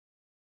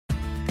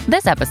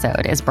This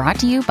episode is brought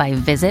to you by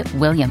Visit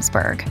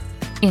Williamsburg.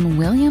 In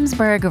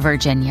Williamsburg,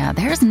 Virginia,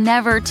 there's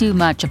never too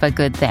much of a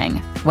good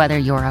thing. Whether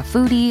you're a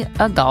foodie,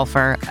 a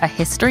golfer, a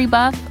history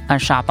buff, a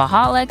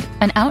shopaholic,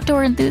 an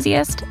outdoor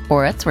enthusiast,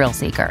 or a thrill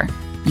seeker,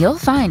 you'll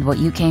find what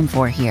you came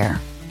for here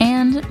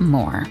and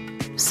more.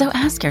 So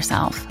ask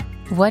yourself,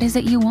 what is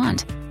it you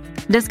want?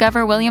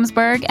 Discover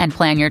Williamsburg and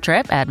plan your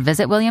trip at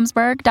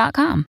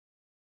visitwilliamsburg.com.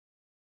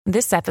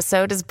 This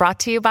episode is brought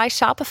to you by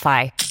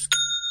Shopify.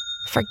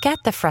 Forget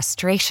the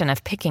frustration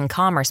of picking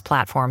commerce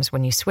platforms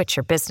when you switch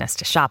your business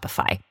to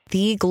Shopify,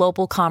 the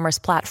global commerce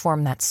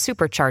platform that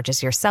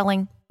supercharges your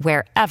selling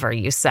wherever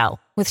you sell.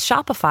 With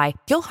Shopify,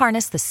 you'll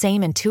harness the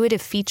same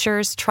intuitive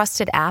features,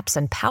 trusted apps,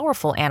 and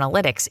powerful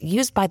analytics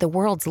used by the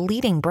world's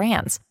leading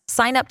brands.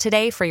 Sign up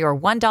today for your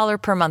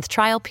 $1 per month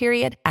trial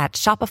period at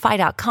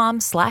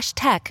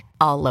shopify.com/tech,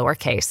 all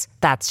lowercase.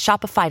 That's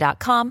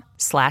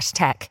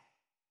shopify.com/tech.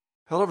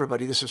 Hello,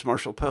 everybody. This is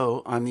Marshall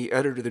Poe. I'm the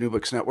editor of the New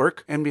Books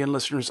Network. NBN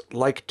listeners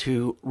like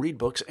to read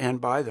books and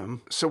buy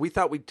them. So we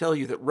thought we'd tell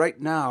you that right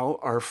now,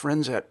 our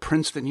friends at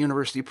Princeton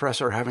University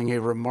Press are having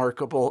a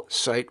remarkable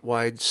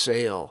site-wide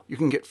sale. You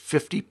can get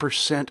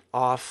 50%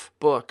 off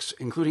books,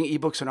 including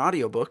ebooks and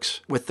audiobooks,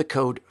 with the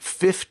code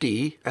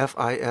 50,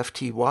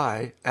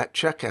 F-I-F-T-Y, at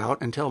checkout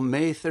until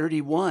May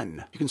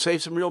 31. You can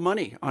save some real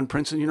money on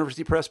Princeton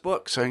University Press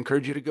books. I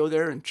encourage you to go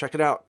there and check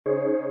it out.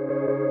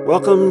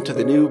 Welcome to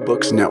the New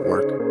Books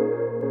Network.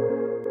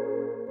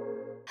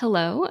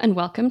 Hello, and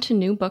welcome to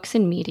New Books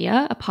in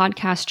Media, a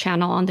podcast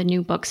channel on the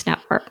New Books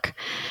Network.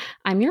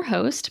 I'm your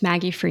host,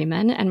 Maggie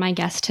Freeman, and my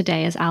guest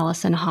today is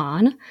Allison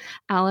Hahn.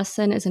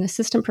 Allison is an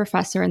assistant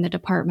professor in the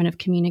Department of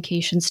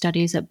Communication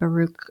Studies at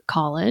Baruch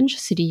College,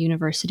 City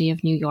University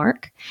of New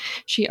York.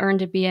 She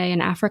earned a BA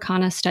in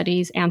Africana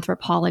Studies,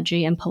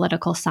 Anthropology, and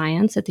Political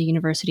Science at the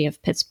University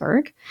of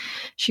Pittsburgh.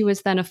 She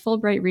was then a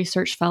Fulbright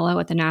Research Fellow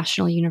at the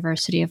National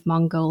University of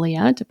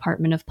Mongolia,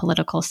 Department of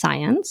Political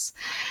Science.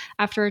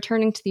 After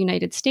returning to the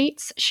United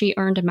States, she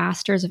earned a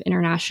Master's of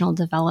International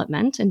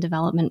Development in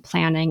Development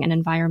Planning and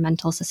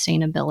Environmental Sustainability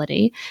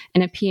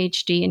and a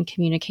PhD in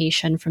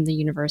Communication from the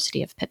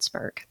University of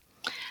Pittsburgh.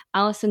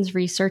 Allison's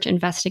research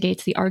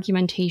investigates the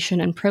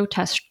argumentation and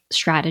protest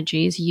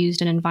strategies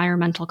used in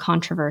environmental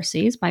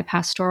controversies by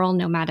pastoral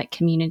nomadic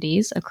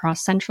communities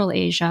across Central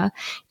Asia,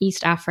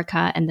 East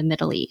Africa, and the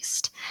Middle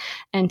East.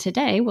 And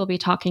today we'll be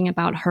talking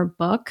about her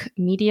book,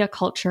 Media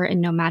Culture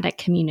in Nomadic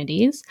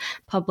Communities,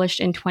 published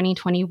in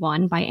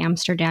 2021 by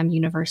Amsterdam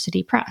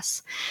University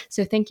Press.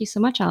 So thank you so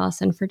much,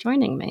 Allison, for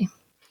joining me.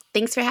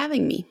 Thanks for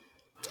having me.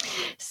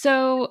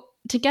 So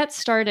to get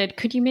started,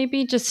 could you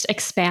maybe just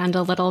expand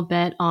a little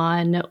bit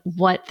on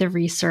what the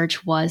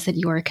research was that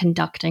you were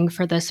conducting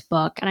for this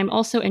book? And I'm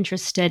also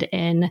interested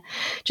in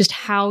just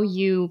how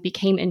you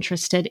became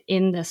interested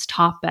in this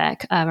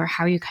topic, or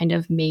how you kind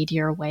of made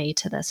your way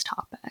to this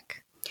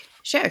topic.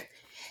 Sure.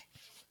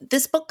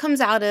 This book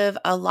comes out of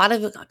a lot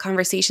of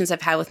conversations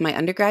I've had with my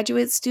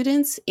undergraduate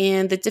students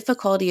and the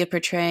difficulty of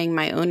portraying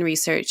my own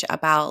research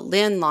about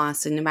land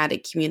loss in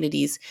nomadic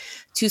communities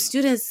to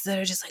students that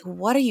are just like,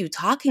 what are you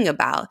talking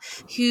about?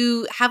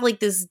 Who have like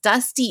this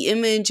dusty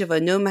image of a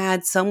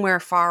nomad somewhere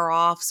far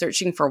off,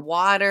 searching for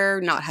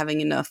water, not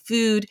having enough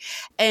food.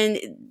 And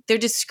their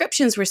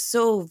descriptions were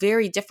so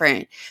very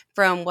different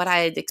from what I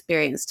had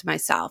experienced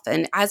myself.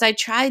 And as I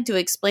tried to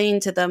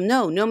explain to them,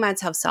 no, nomads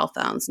have cell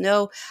phones.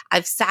 No,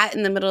 I've sat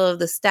in the middle of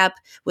the steppe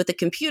with a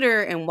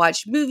computer and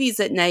watched movies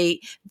at night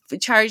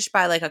charged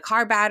by like a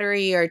car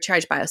battery or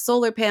charged by a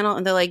solar panel.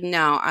 And they're like,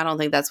 no, I don't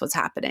think that's what's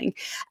happening.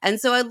 And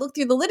so I looked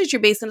through the literature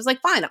base and I was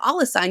like, fine, I'll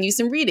assign you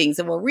some readings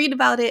and we'll read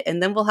about it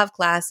and then we'll have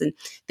class and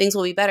things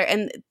will be better.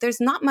 And there's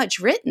not much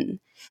written.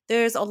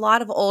 There's a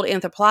lot of old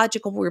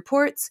anthropological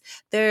reports.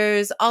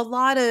 There's a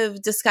lot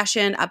of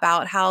discussion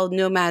about how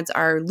nomads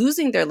are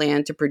losing their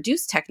land to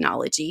produce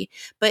technology.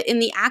 But in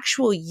the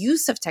actual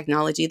use of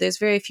technology, there's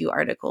very few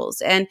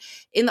articles. And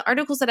in the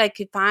articles that I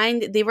could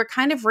find, they were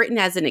kind of written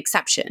as an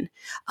exception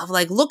of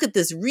like, look at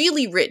this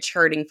really rich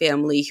herding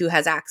family who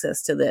has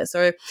access to this,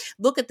 or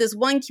look at this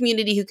one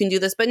community who can do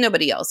this, but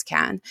nobody else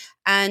can.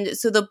 And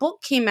so the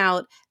book came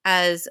out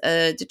as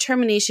a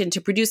determination to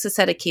produce a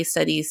set of case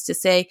studies to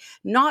say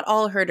not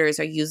all herders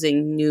are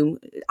using new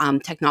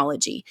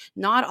technology.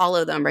 Not all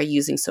of them are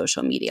using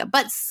social media,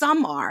 but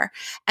some are,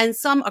 and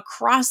some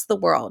across the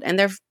world. And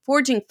they're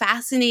forging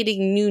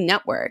fascinating new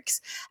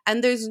networks.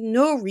 And there's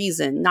no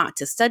reason not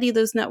to study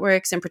those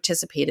networks and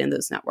participate in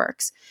those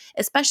networks,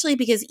 especially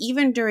because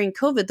even during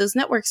COVID, those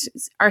networks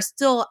are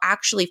still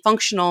actually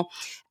functional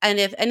and,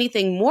 if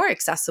anything, more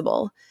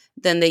accessible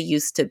than they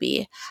used to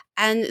be.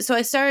 And so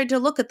I started to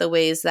look at the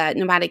ways that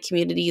nomadic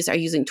communities are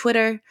using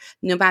Twitter,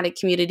 nomadic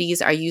communities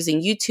are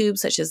using YouTube,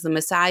 such as the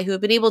Maasai, who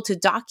have been able to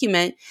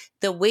document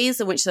the ways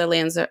in which their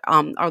lands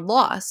are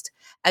lost.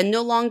 And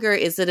no longer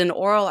is it an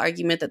oral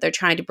argument that they're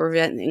trying to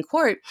prevent in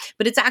court,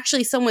 but it's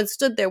actually someone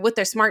stood there with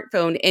their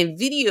smartphone and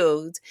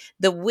videoed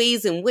the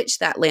ways in which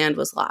that land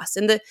was lost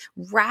and the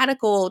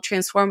radical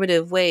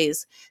transformative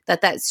ways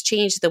that that's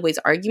changed the ways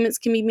arguments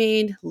can be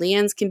made,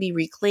 lands can be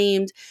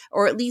reclaimed,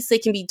 or at least they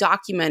can be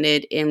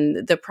documented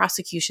in the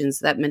prosecutions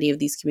that many of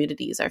these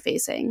communities are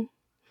facing.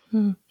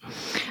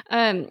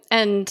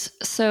 And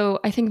so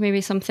I think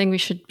maybe something we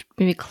should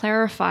maybe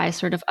clarify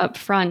sort of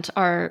upfront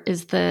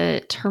is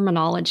the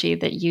terminology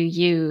that you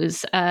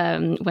use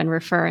when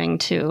referring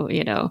to,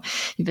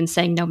 you've been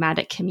saying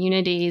nomadic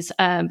communities,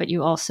 but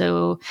you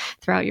also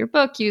throughout your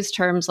book use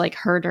terms like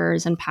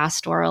herders and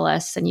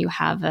pastoralists, and you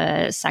have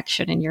a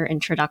section in your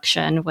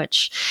introduction,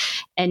 which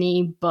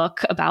any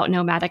book about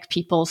nomadic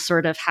people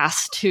sort of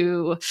has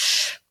to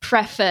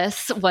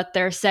preface what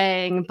they're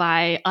saying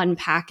by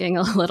unpacking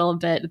a little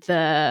bit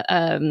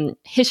the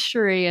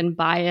history and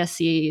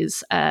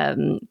biases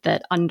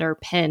that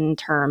underpin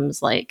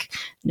terms like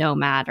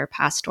nomad or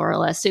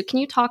pastoralist. So can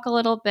you talk a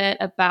little bit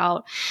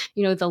about,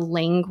 the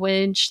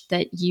language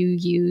that you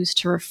use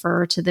to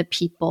refer to the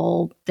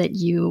people that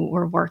you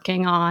were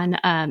working on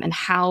and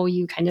how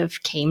you kind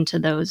of came to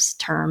those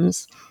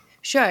terms?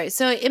 Sure.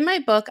 So in my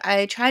book,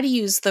 I try to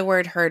use the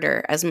word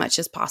herder as much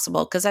as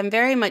possible because I'm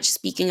very much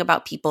speaking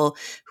about people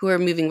who are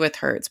moving with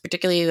herds,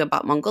 particularly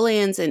about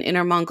Mongolians and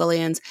Inner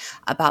Mongolians,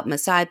 about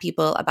Maasai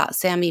people, about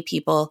Sami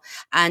people,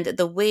 and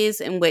the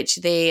ways in which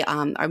they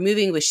are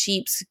moving with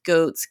sheep,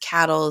 goats,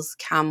 cattle,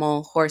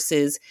 camel,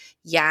 horses,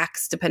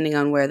 yaks, depending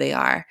on where they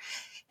are.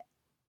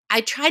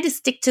 I try to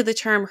stick to the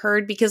term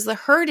herd because the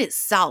herd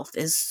itself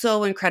is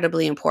so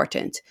incredibly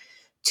important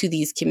to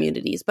these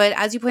communities. But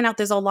as you point out,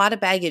 there's a lot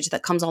of baggage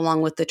that comes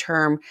along with the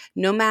term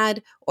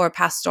nomad or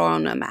pastoral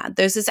nomad.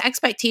 There's this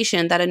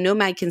expectation that a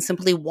nomad can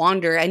simply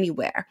wander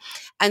anywhere.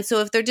 And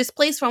so if they're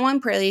displaced from one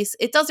place,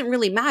 it doesn't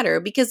really matter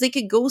because they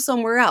could go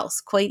somewhere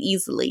else quite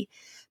easily.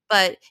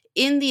 But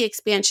in the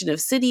expansion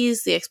of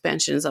cities, the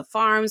expansions of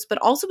farms, but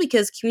also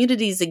because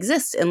communities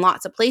exist in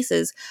lots of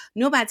places,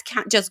 nomads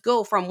can't just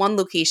go from one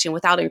location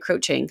without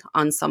encroaching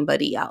on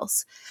somebody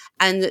else.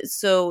 And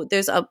so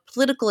there's a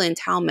political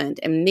entailment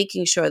in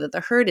making sure that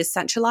the herd is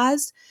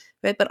centralized,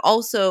 right? But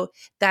also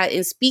that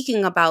in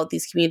speaking about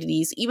these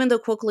communities, even though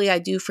colloquially I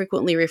do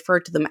frequently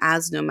refer to them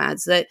as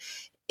nomads, that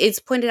it's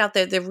pointed out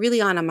that they're really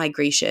on a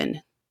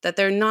migration, that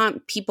they're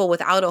not people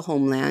without a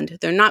homeland.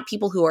 They're not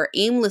people who are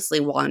aimlessly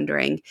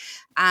wandering,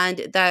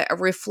 and that a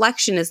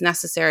reflection is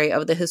necessary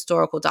of the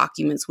historical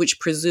documents,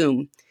 which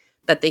presume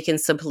that they can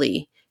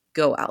simply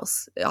go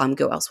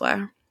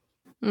elsewhere.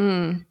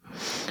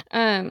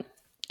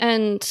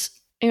 And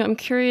I'm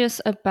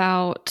curious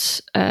about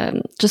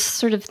just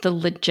sort of the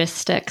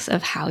logistics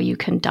of how you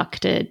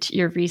conducted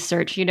your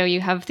research.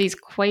 You have these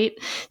quite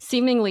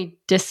seemingly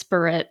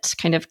disparate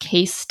kind of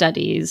case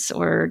studies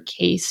or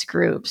case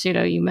groups.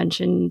 You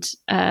mentioned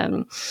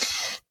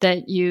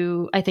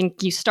that I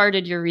think you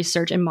started your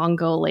research in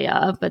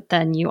Mongolia, but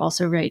then you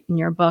also write in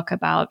your book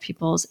about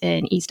peoples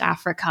in East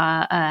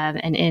Africa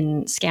and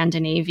in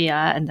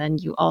Scandinavia. And then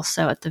you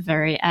also at the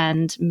very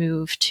end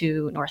moved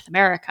to North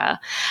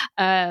America.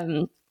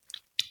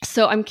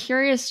 So I'm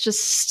curious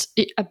just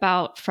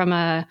about from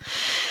a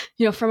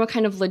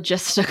kind of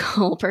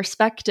logistical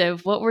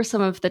perspective, what were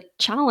some of the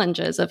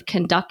challenges of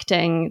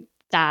conducting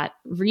that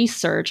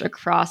research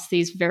across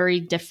these very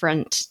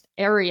different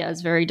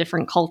areas, very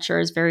different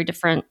cultures, very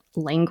different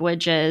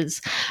languages?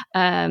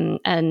 And,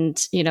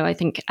 I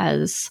think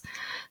as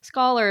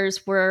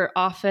scholars, we're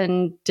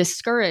often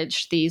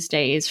discouraged these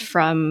days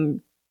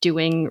from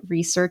doing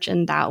research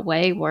in that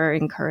way. We're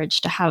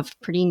encouraged to have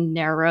pretty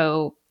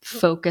narrow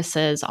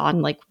focuses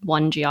on like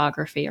one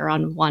geography or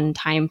on one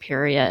time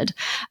period.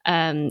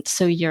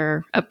 So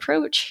your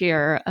approach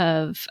here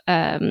of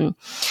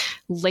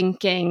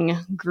linking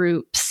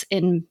groups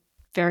in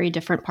very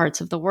different parts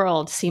of the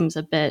world seems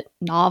a bit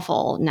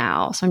novel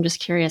now. So I'm just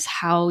curious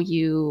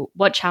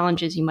what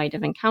challenges you might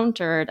have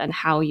encountered and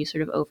how you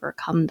sort of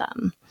overcome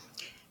them.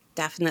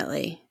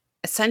 Definitely.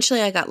 Essentially,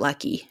 I got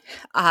lucky.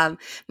 My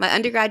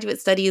undergraduate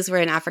studies were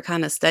in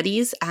Africana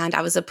Studies, and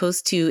I was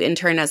supposed to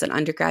intern as an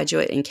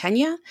undergraduate in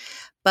Kenya.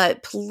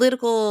 But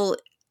political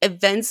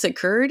events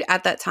occurred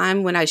at that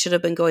time when I should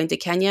have been going to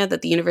Kenya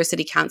that the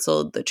university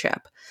canceled the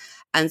trip.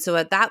 And so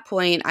at that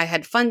point, I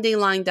had funding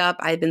lined up.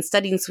 I had been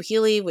studying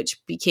Swahili, which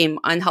became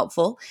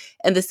unhelpful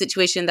in the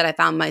situation that I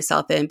found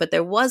myself in. But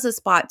there was a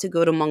spot to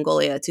go to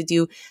Mongolia to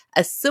do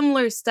a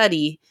similar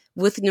study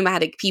with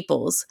nomadic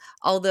peoples,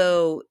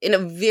 although in a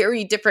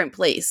very different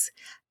place.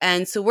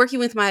 And so working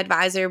with my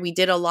advisor, we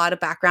did a lot of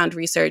background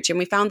research, and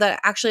we found that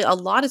actually a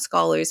lot of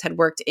scholars had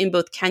worked in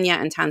both Kenya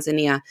and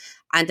Tanzania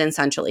and in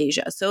Central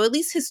Asia. So at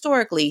least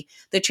historically,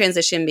 the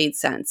transition made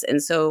sense.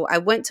 And so I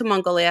went to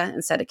Mongolia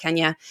instead of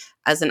Kenya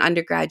as an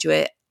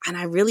undergraduate, and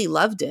I really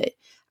loved it.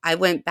 I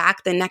went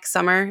back the next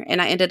summer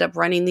and I ended up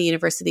running the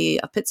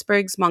University of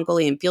Pittsburgh's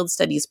Mongolian Field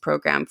Studies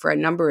program for a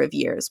number of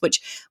years,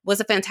 which was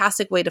a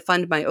fantastic way to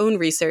fund my own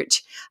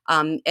research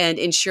and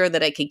ensure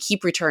that I could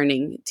keep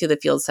returning to the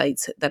field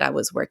sites that I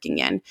was working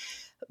in.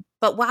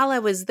 But while I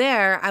was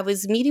there, I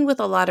was meeting with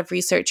a lot of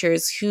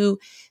researchers who,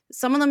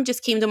 some of them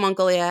just came to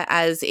Mongolia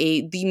as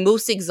the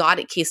most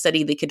exotic case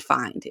study they could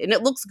find. And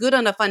it looks good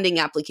on a funding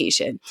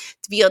application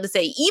to be able to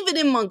say, even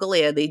in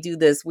Mongolia, they do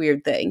this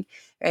weird thing,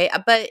 right?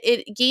 But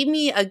it gave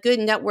me a good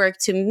network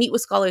to meet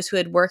with scholars who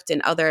had worked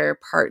in other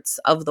parts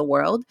of the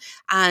world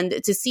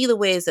and to see the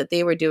ways that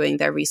they were doing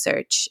their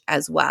research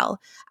as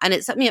well. And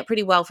it set me up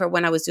pretty well for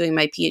when I was doing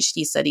my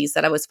PhD studies,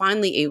 that I was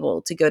finally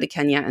able to go to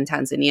Kenya and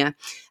Tanzania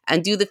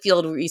and do the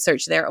field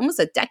research there almost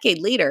a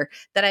decade later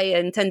that I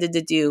intended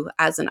to do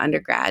as an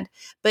undergrad.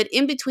 But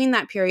in between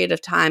that period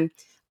of time,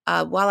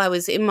 while I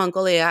was in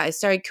Mongolia, I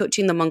started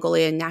coaching the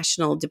Mongolian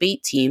national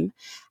debate team.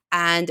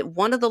 And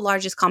one of the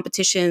largest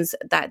competitions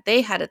that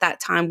they had at that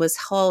time was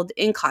held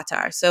in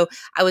Qatar. So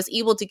I was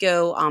able to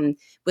go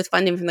with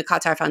funding from the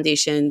Qatar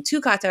Foundation to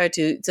Qatar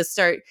to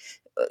start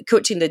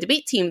coaching the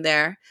debate team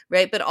there,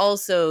 right? But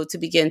also to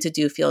begin to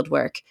do field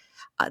work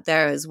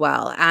there as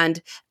well.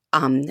 And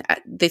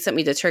they sent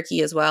me to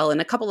Turkey as well, and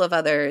a couple of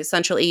other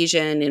Central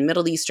Asian and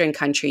Middle Eastern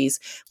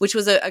countries, which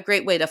was a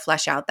great way to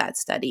flesh out that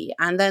study.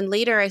 And then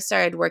later I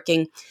started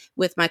working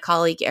with my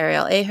colleague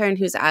Ariel Ahern,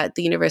 who's at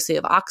the University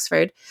of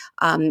Oxford,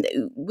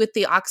 with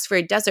the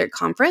Oxford Desert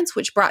Conference,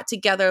 which brought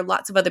together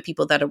lots of other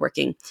people that are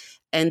working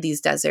in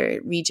these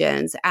desert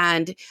regions.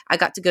 And I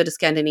got to go to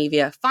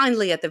Scandinavia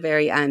finally at the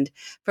very end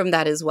from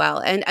that as well.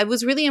 And it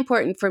was really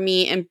important for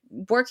me in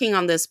working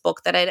on this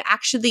book that I'd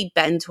actually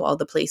been to all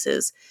the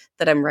places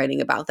that I'm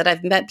writing about, that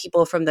I've met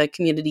people from the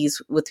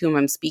communities with whom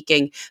I'm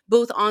speaking,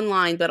 both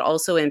online, but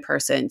also in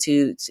person,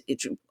 to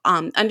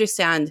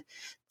understand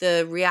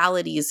the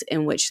realities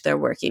in which they're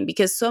working.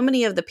 Because so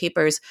many of the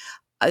papers,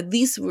 at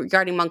least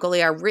regarding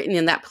Mongolia, are written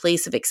in that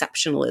place of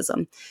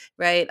exceptionalism,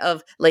 right?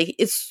 Of like,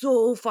 it's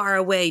so far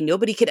away,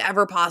 nobody could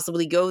ever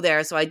possibly go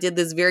there. So I did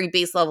this very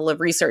base level of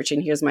research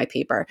and here's my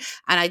paper.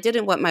 And I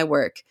didn't want my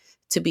work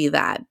to be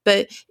that.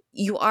 But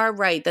you are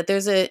right that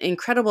there's an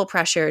incredible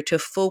pressure to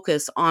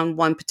focus on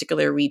one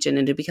particular region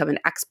and to become an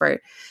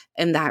expert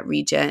in that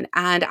region.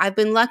 And I've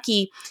been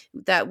lucky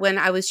that when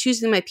I was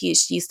choosing my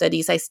PhD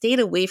studies, I stayed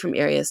away from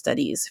area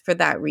studies for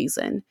that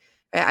reason.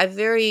 I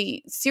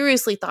very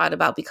seriously thought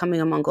about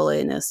becoming a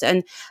Mongolianist.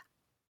 And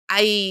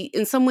I,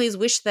 in some ways,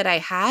 wish that I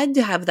had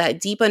to have that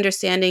deep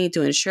understanding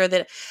to ensure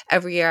that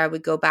every year I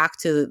would go back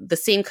to the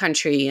same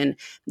country and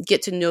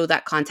get to know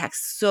that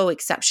context so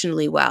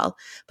exceptionally well.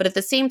 But at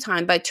the same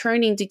time, by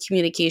turning to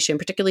communication,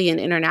 particularly in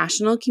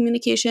international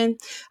communication,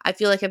 I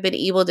feel like I've been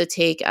able to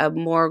take a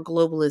more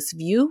globalist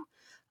view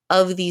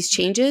of these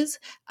changes.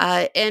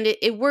 And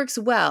it works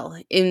well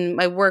in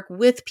my work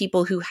with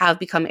people who have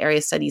become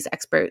area studies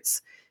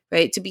experts,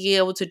 right? To be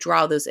able to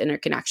draw those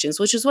interconnections,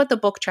 which is what the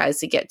book tries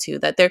to get to,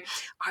 that there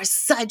are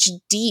such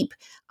deep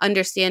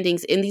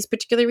understandings in these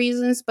particular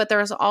regions, but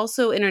there's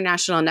also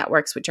international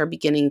networks which are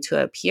beginning to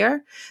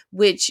appear,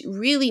 which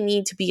really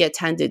need to be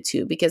attended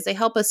to because they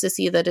help us to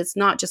see that it's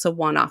not just a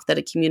one-off that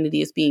a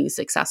community is being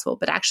successful,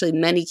 but actually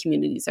many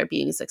communities are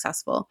being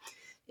successful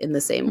in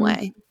the same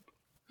way.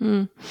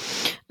 And,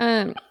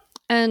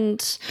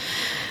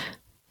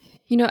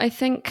 I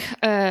think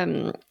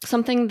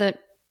something that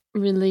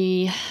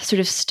really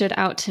sort of stood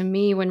out to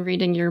me when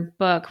reading your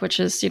book, which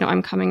is,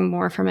 I'm coming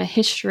more from a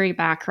history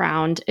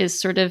background, is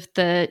sort of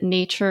the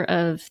nature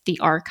of the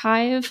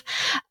archive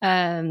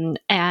and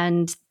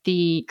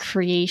the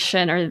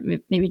creation, or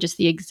maybe just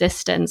the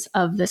existence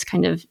of this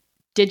kind of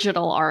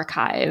digital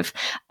archive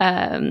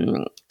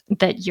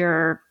that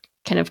you're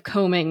kind of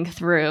combing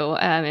through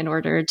in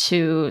order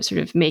to sort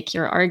of make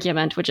your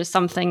argument, which is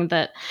something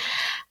that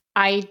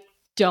I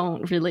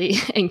don't really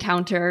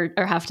encounter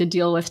or have to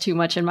deal with too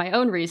much in my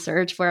own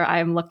research, where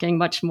I'm looking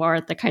much more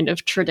at the kind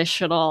of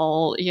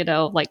traditional,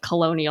 like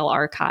colonial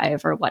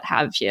archive or what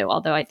have you.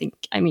 Although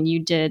you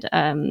did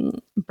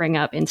bring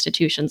up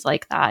institutions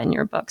like that in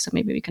your book. So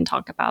maybe we can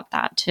talk about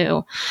that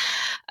too.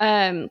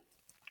 I'm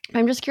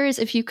just curious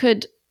if you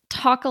could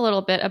talk a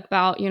little bit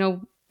about,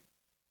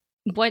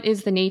 what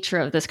is the nature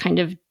of this kind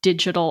of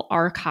digital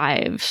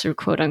archive, or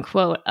quote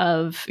unquote,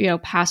 of,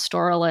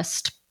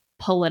 pastoralist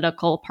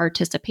political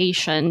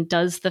participation?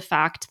 Does the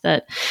fact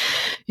that,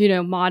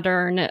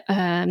 modern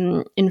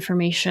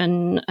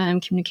information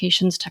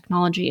communications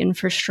technology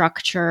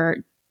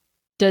infrastructure,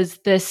 does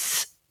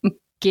this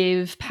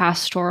give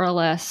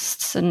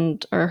pastoralists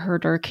or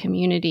herder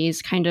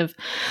communities kind of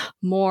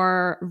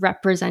more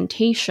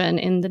representation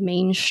in the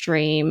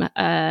mainstream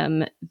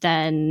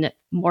than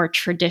more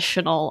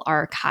traditional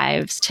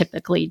archives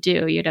typically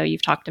do?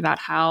 You've talked about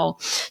how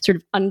sort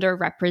of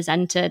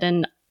underrepresented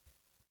and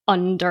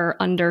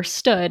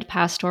understood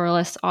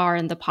pastoralists are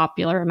in the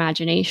popular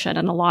imagination.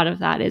 And a lot of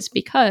that is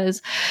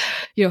because,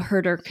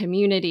 herder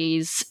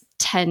communities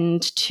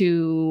tend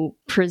to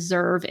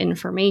preserve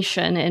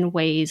information in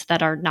ways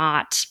that are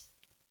not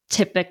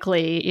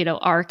typically,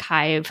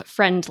 archive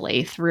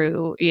friendly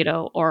through,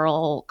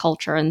 oral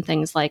culture and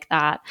things like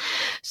that.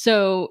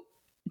 So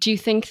do you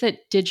think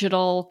that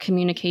digital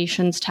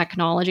communications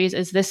technologies,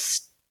 is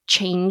this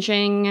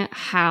changing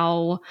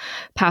how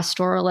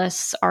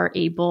pastoralists are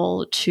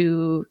able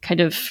to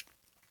kind of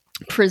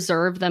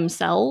preserve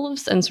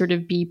themselves and sort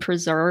of be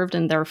preserved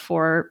and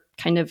therefore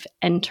kind of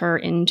enter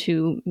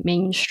into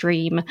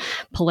mainstream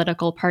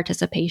political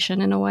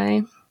participation in a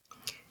way?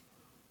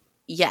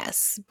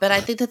 Yes, but I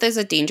think that there's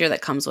a danger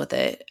that comes with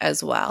it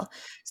as well.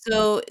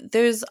 So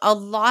there's a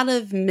lot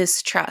of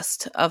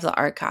mistrust of the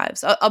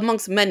archives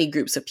amongst many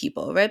groups of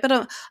people, right?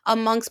 But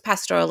amongst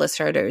pastoralist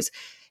herders,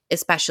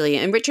 especially.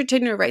 And Richard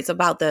Tidner writes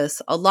about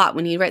this a lot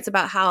when he writes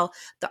about how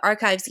the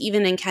archives,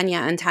 even in Kenya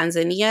and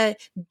Tanzania,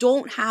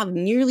 don't have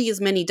nearly as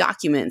many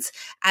documents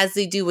as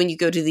they do when you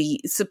go to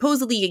the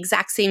supposedly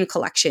exact same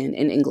collection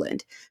in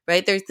England,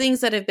 right? There are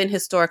things that have been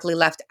historically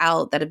left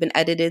out, that have been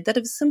edited, that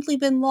have simply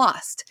been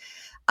lost.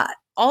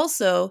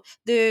 Also,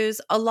 there's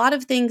a lot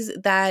of things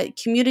that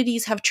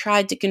communities have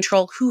tried to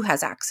control who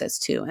has access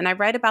to. And I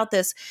write about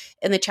this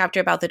in the chapter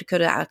about the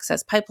Dakota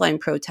Access Pipeline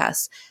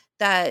protests,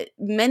 that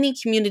many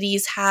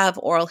communities have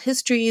oral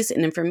histories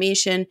and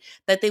information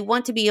that they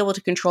want to be able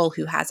to control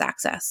who has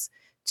access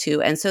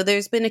to. And so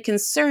there's been a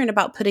concern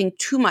about putting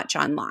too much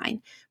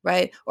online,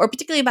 right? Or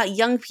particularly about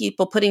young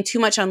people putting too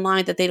much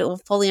online that they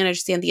don't fully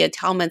understand the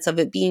entailments of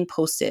it being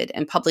posted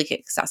and publicly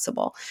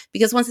accessible.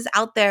 Because once it's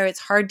out there, it's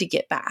hard to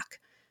get back.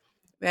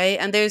 Right.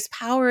 And there's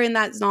power in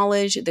that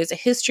knowledge. There's a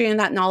history in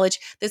that knowledge.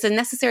 There's a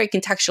necessary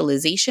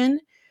contextualization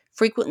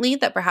frequently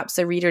that perhaps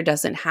the reader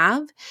doesn't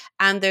have.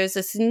 And there's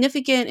a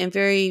significant and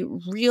very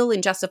real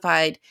and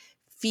justified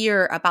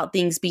fear about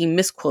things being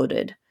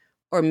misquoted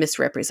or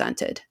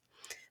misrepresented.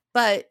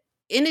 But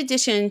in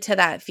addition to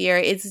that fear,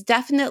 it's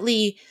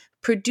definitely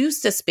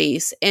produced a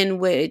space in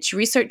which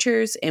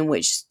researchers, in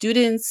which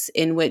students,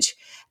 in which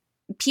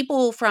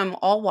people from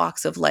all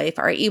walks of life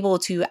are able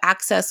to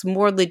access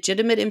more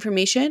legitimate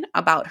information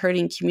about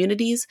herding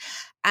communities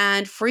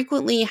and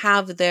frequently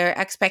have their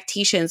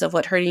expectations of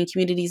what herding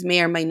communities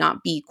may or may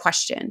not be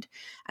questioned.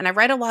 And I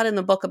write a lot in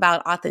the book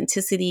about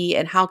authenticity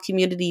and how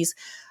communities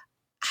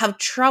have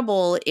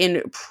trouble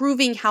in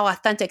proving how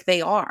authentic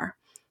they are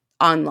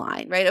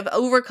online, right? Of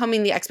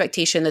overcoming the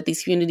expectation that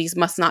these communities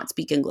must not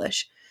speak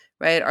English,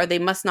 right? Or they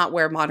must not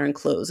wear modern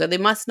clothes, or they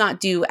must not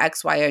do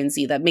X, Y, and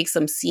Z that makes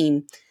them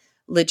seem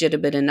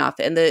legitimate enough,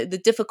 and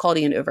the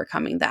difficulty in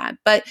overcoming that.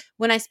 But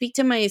when I speak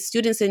to my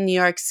students in New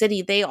York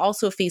City, they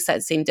also face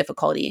that same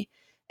difficulty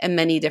in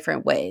many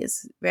different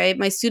ways, right?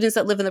 My students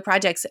that live in the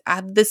projects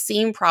have the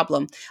same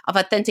problem of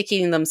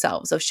authenticating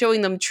themselves, of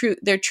showing them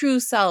their true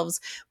selves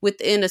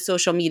within a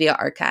social media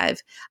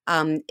archive,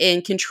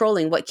 and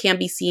controlling what can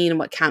be seen and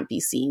what can't be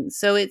seen.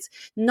 So it's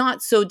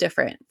not so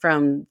different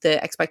from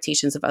the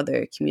expectations of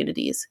other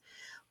communities.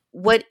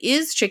 What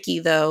is tricky,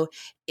 though,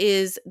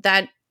 is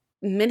that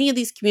many of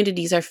these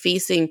communities are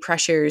facing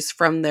pressures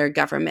from their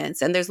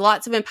governments, and there's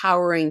lots of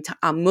empowering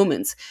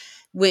moments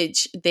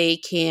which they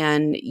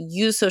can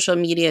use social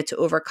media to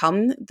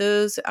overcome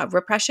those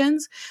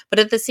repressions. But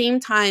at the same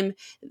time,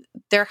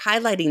 they're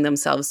highlighting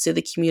themselves to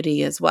the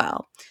community as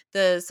well.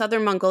 The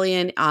Southern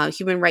Mongolian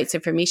Human Rights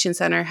Information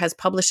Center has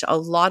published a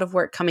lot of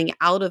work coming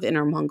out of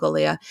Inner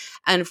Mongolia,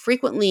 and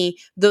frequently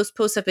those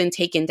posts have been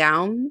taken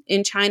down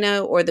in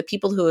China, or the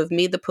people who have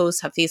made the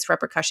posts have faced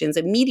repercussions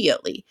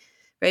immediately,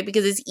 right?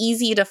 Because it's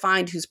easy to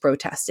find who's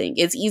protesting.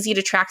 It's easy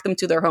to track them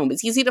to their home.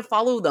 It's easy to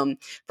follow them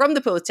from the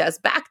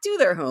protest back to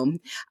their home.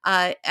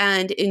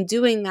 And in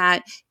doing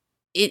that,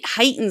 it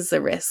heightens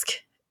the risk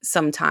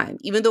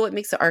sometimes, even though it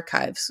makes the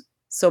archives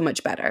so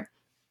much better.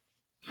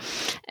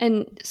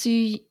 And so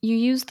you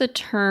use the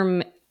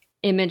term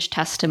image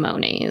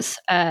testimonies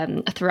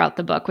throughout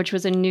the book, which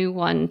was a new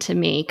one to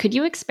me. Could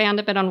you expand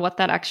a bit on what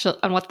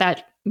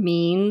that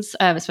means,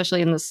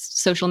 especially in the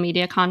social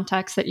media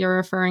context that you're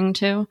referring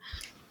to?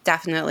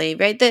 Definitely,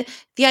 right?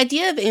 The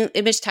idea of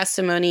image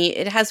testimony,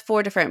 it has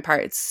 4 different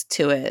parts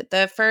to it.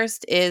 The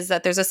first is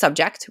that there's a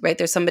subject, right?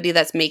 There's somebody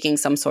that's making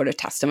some sort of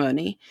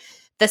testimony.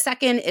 The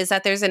second is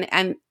that there's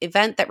an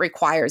event that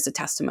requires a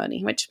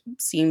testimony, which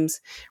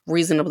seems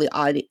reasonably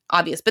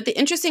obvious. But the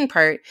interesting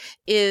part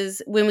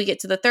is when we get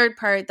to the third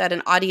part, that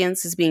an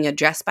audience is being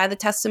addressed by the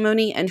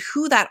testimony and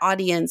who that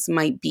audience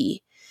might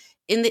be.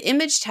 In the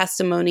image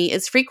testimony,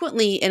 it's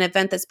frequently an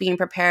event that's being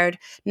prepared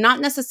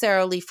not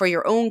necessarily for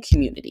your own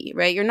community,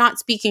 right? You're not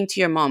speaking to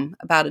your mom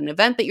about an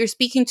event, but you're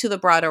speaking to the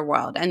broader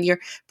world, and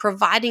you're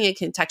providing a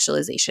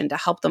contextualization to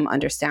help them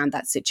understand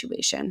that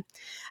situation.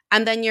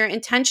 And then you're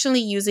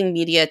intentionally using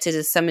media to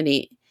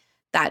disseminate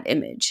that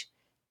image.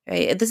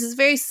 Right? This is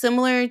very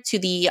similar to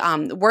the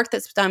work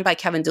that's done by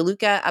Kevin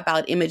DeLuca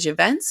about image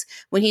events,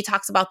 when he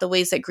talks about the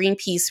ways that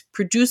Greenpeace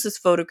produces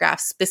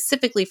photographs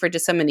specifically for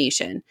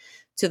dissemination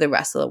to the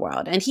rest of the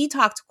world. And he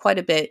talked quite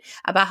a bit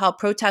about how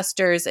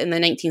protesters in the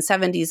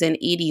 1970s and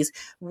 80s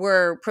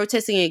were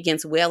protesting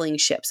against whaling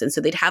ships. And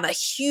so they'd have a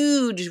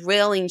huge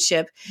whaling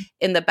ship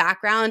in the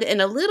background and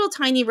a little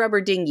tiny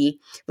rubber dinghy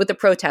with a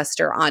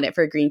protester on it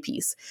for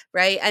Greenpeace,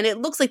 right? And it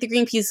looks like the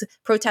Greenpeace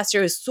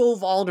protester is so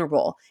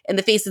vulnerable in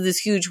the face of this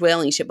huge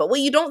whaling ship. But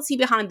what you don't see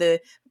behind the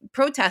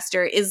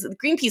protester is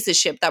Greenpeace's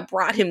ship that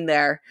brought him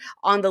there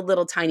on the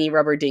little tiny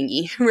rubber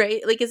dinghy,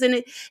 right? Like it's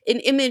an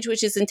image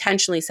which is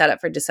intentionally set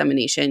up for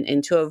dissemination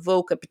and to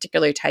evoke a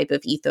particular type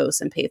of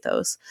ethos and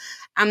pathos.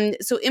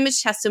 So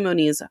image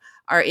testimonies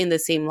are in the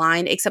same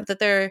line, except that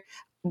they're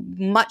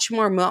much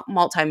more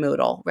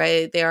multimodal,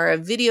 right? They are a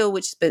video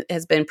which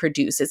has been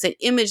produced. It's an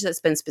image that's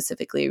been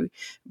specifically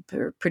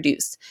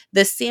produced.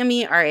 The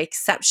Sami are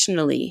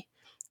exceptionally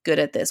good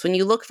at this. When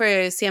you look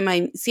for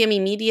Sami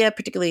media,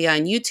 particularly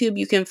on YouTube,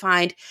 you can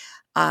find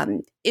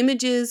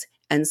images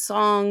and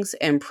songs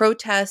and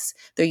protests.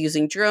 They're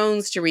using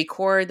drones to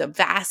record the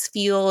vast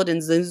field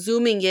and then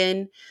zooming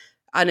in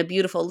on a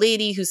beautiful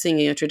lady who's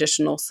singing a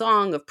traditional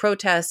song of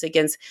protest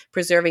against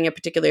preserving a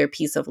particular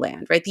piece of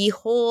land, right? The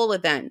whole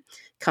event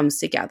comes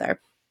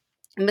together.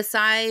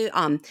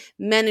 Maasai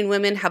men and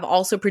women have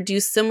also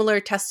produced similar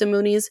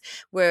testimonies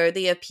where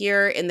they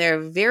appear in their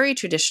very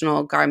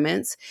traditional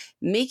garments,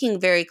 making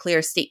very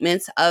clear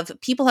statements of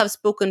people have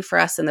spoken for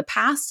us in the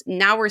past,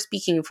 now we're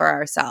speaking for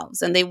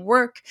ourselves. And they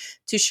work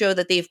to show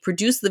that they've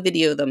produced the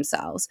video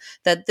themselves,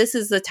 that this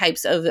is the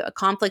types of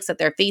conflicts that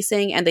they're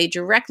facing, and they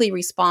directly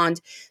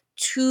respond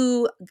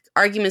to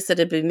arguments that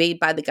have been made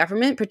by the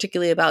government,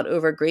 particularly about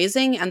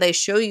overgrazing, and they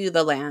show you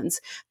the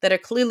lands that are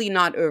clearly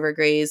not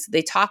overgrazed.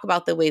 They talk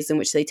about the ways in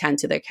which they tend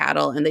to their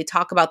cattle, and they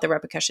talk about the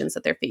repercussions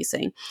that they're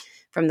facing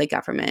from the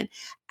government.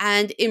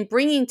 And in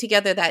bringing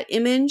together that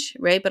image,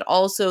 right, but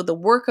also the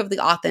work of the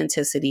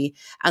authenticity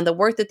and the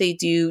work that they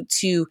do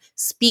to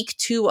speak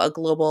to a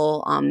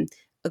global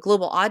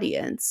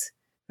audience,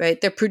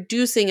 right? They're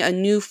producing a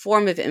new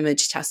form of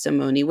image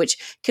testimony,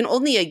 which can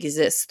only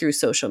exist through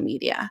social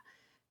media.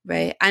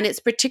 Right. And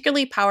it's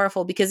particularly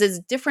powerful because it's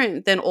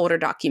different than older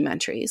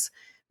documentaries,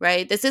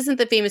 right? This isn't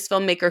the famous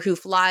filmmaker who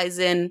flies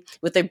in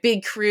with their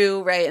big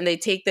crew, right? And they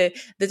take the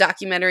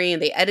documentary and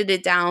they edit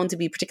it down to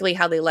be particularly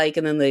how they like,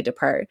 and then they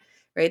depart,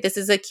 right? This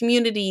is a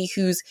community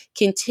who's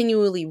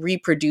continually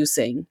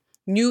reproducing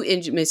new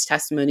image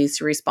testimonies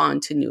to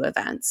respond to new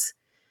events.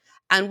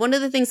 And one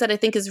of the things that I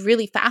think is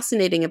really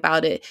fascinating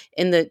about it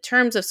in the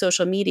terms of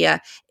social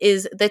media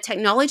is the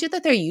technology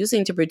that they're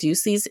using to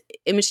produce these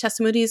image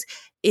testimonies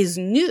is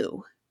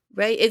new,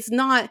 right? It's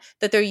not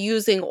that they're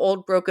using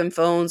old broken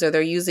phones or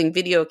they're using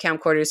video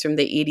camcorders from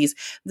the 80s.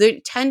 They're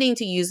tending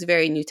to use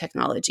very new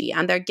technology,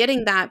 and they're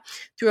getting that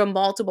through a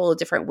multiple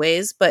different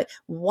ways. But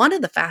one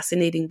of the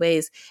fascinating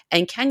ways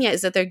in Kenya is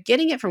that they're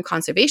getting it from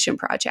conservation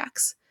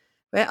projects.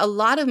 Right? A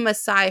lot of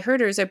Maasai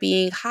herders are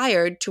being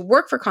hired to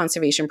work for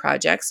conservation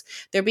projects.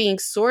 They're being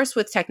sourced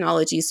with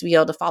technologies to be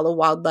able to follow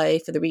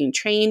wildlife. They're being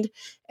trained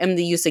in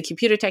the use of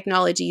computer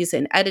technologies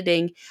and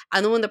editing.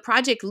 And then when the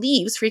project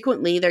leaves,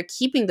 frequently they're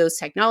keeping those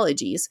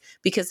technologies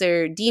because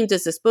they're deemed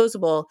as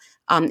disposable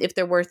if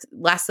they're worth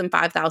less than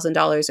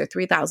 $5,000 or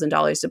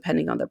 $3,000,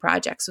 depending on the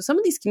project. So some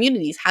of these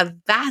communities have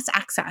vast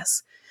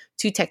access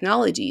to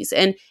technologies.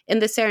 And in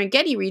the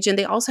Serengeti region,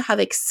 they also have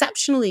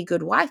exceptionally good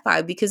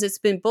Wi-Fi because it's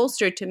been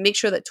bolstered to make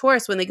sure that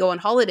tourists, when they go on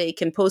holiday,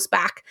 can post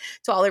back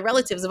to all their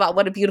relatives about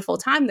what a beautiful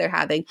time they're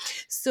having.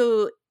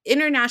 So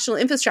international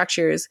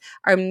infrastructures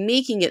are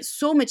making it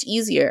so much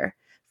easier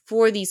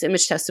for these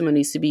image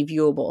testimonies to be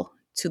viewable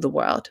to the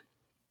world.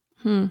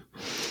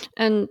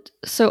 And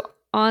so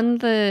on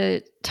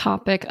the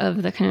topic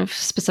of the kind of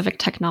specific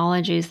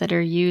technologies that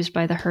are used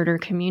by the herder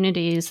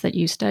communities that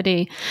you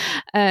study,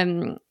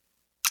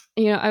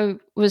 I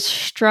was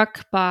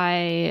struck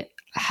by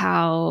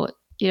how,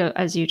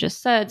 as you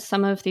just said,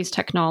 some of these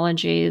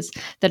technologies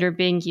that are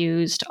being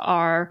used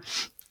are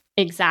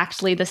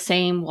exactly the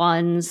same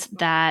ones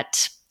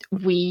that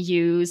we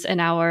use in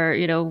our,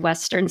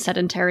 Western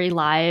sedentary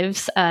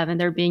lives, and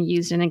they're being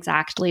used in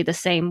exactly the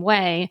same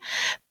way.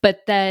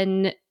 But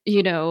then,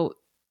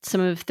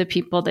 some of the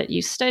people that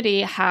you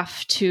study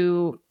have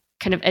to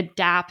kind of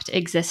adapt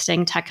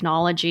existing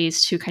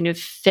technologies to kind of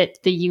fit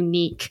the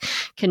unique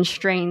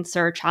constraints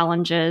or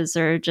challenges,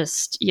 or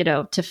just,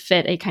 to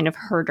fit a kind of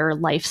herder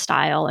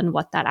lifestyle and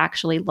what that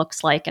actually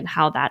looks like and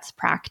how that's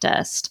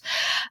practiced.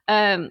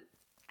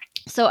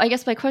 So I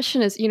guess my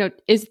question is,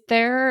 is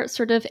there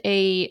sort of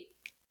a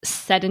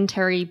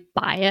sedentary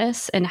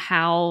bias in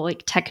how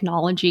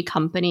technology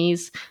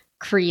companies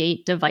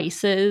create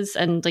devices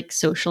and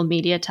social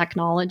media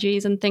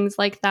technologies and things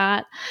like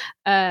that?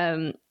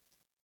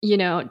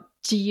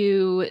 Do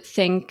you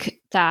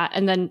think that,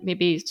 and then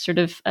maybe sort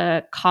of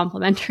a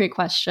complementary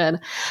question,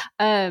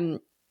 do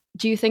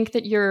you think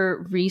that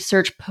your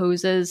research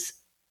poses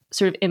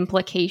sort of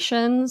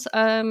implications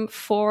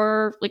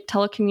for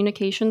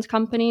telecommunications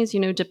companies?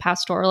 Do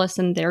pastoralists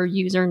and their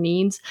user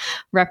needs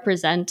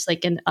represent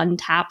an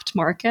untapped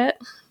market?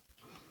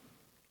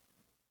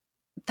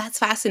 That's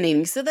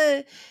fascinating. So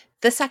the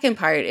second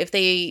part, if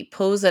they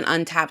pose an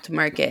untapped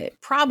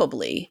market,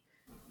 probably,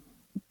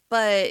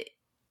 but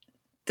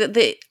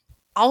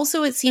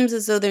also it seems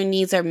as though their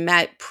needs are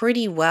met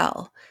pretty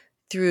well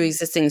through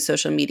existing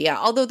social media,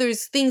 although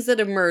there's things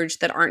that emerge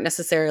that aren't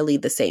necessarily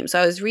the same.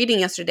 So I was reading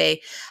yesterday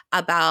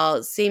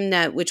about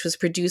SameNet, which was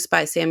produced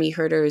by Sami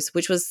herders,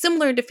 which was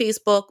similar to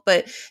Facebook,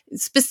 but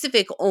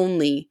specific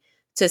only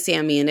to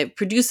Sammy, and it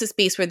produced a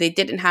space where they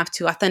didn't have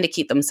to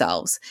authenticate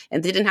themselves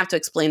and they didn't have to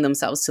explain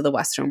themselves to the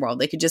Western world.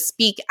 They could just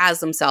speak as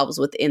themselves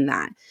within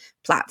that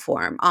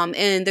platform.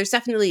 And there's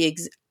definitely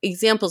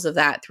examples of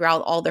that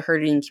throughout all the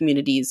herding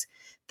communities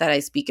that I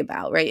speak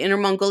about, right? Inner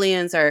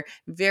Mongolians are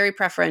very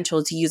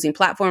preferential to using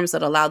platforms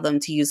that allow them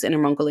to use Inner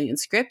Mongolian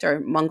script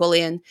or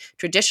Mongolian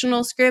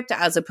traditional script,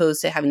 as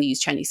opposed to having to use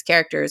Chinese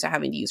characters or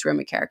having to use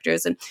Roman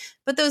characters.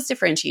 But those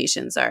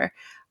differentiations are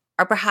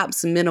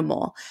perhaps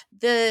minimal.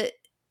 The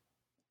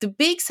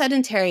big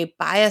sedentary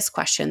bias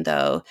question,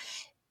 though,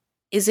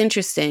 is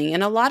interesting.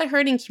 In a lot of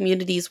herding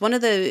communities, one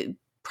of the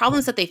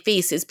problems that they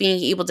face is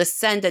being able to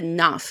send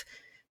enough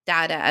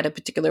data at a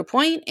particular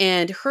point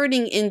and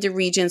herding into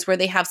regions where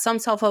they have some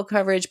cell phone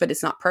coverage, but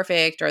it's not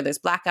perfect, or there's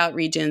blackout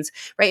regions,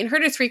 right? And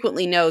herders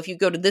frequently know if you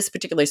go to this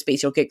particular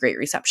space, you'll get great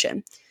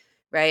reception,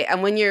 right?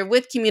 And when you're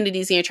with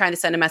communities and you're trying to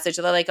send a message,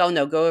 they're like, oh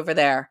no, go over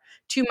there,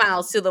 2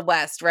 miles to the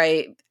west,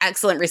 right?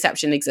 Excellent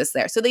reception exists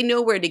there. So they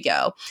know where to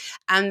go.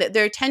 And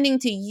they're tending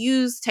to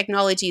use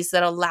technologies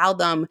that allow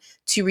them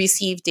to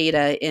receive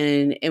data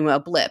in a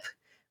blip,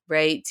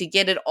 right? To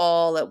get it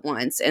all at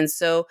once. And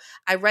so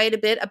I write a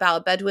bit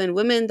about Bedouin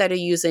women that are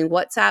using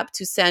WhatsApp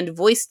to send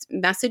voice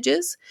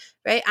messages,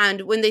 right?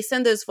 And when they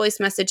send those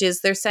voice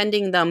messages, they're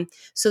sending them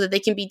so that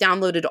they can be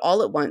downloaded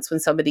all at once when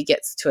somebody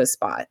gets to a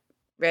spot,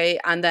 right?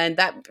 And then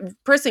that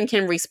person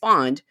can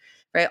respond,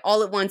 right,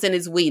 all at once, and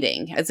is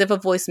waiting, as if a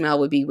voicemail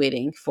would be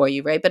waiting for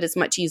you, right? But it's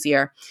much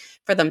easier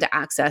for them to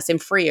access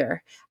and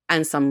freer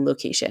in some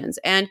locations.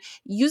 And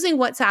using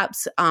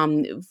WhatsApp's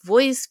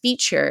voice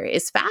feature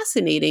is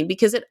fascinating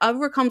because it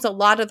overcomes a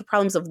lot of the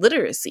problems of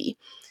literacy,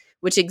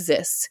 which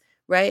exists,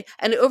 right?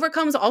 And it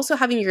overcomes also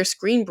having your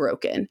screen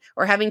broken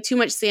or having too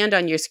much sand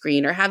on your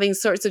screen or having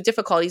sorts of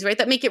difficulties, right,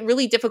 that make it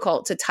really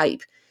difficult to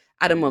type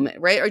at a moment,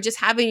 right? Or just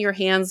having your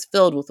hands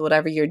filled with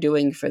whatever you're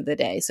doing for the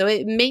day. So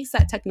it makes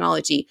that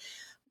technology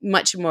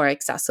much more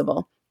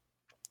accessible.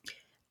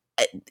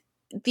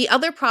 The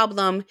other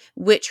problem,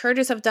 which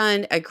herders have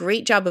done a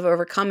great job of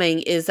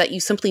overcoming, is that you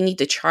simply need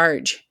to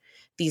charge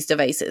these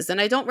devices. And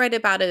I don't write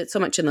about it so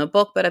much in the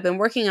book, but I've been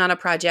working on a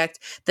project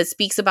that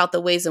speaks about the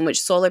ways in which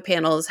solar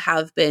panels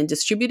have been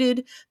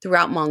distributed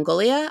throughout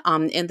Mongolia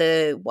in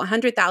the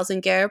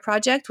 100,000 Ger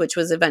project, which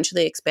was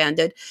eventually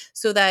expanded,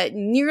 so that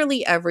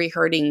nearly every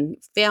herding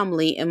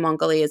family in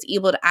Mongolia is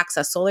able to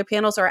access solar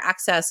panels or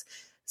access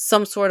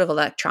some sort of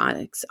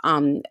electronic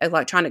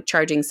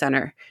charging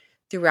center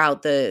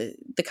throughout the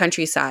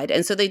countryside.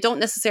 And so they don't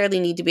necessarily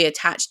need to be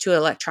attached to an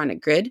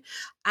electronic grid,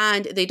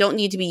 and they don't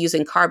need to be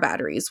using car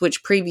batteries,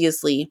 which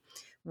previously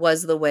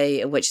was the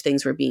way in which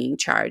things were being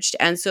charged.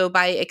 And so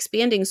by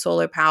expanding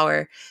solar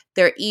power,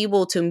 they're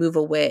able to move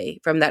away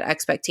from that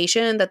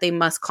expectation that they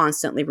must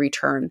constantly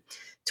return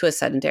to a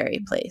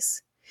sedentary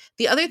place.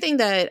 The other thing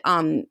that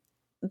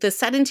the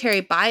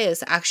sedentary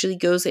bias actually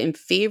goes in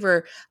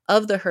favor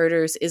of the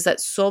herders is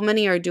that so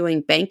many are doing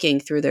banking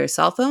through their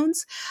cell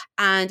phones.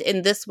 And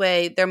in this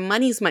way, their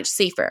money's much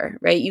safer,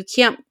 right? You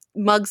can't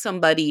mug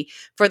somebody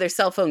for their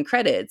cell phone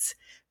credits,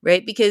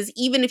 right? Because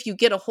even if you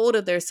get a hold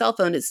of their cell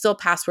phone, it's still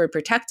password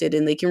protected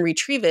and they can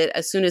retrieve it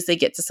as soon as they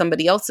get to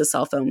somebody else's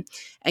cell phone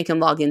and can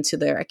log into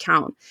their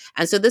account.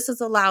 And so this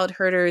has allowed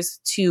herders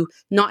to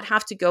not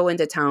have to go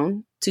into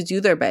town to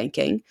do their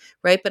banking,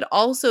 right? But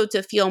also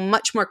to feel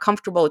much more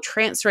comfortable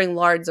transferring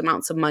large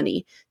amounts of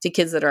money to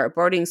kids that are at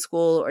boarding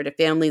school or to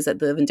families that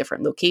live in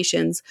different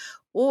locations,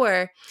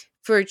 or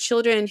for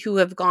children who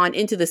have gone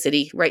into the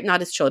city, right?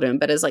 Not as children,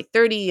 but as like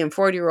 30 and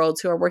 40-year-olds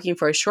who are working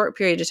for a short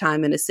period of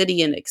time in a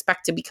city and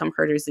expect to become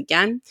herders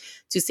again,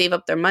 to save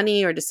up their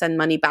money or to send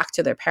money back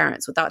to their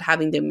parents without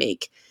having to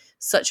make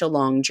such a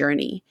long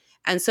journey.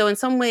 And so in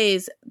some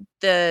ways,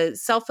 the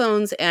cell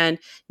phones and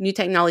new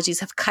technologies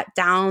have cut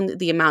down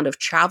the amount of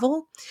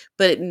travel,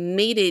 but it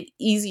made it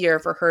easier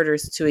for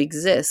herders to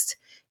exist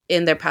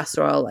in their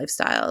pastoral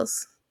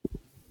lifestyles.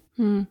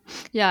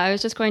 Yeah, I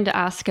was just going to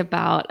ask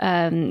about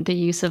the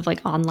use of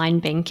like online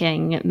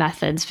banking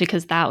methods,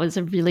 because that was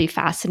a really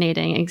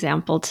fascinating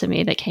example to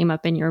me that came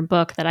up in your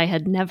book that I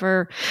had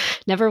never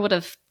would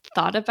have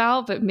thought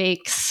about, but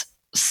makes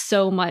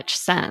so much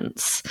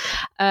sense.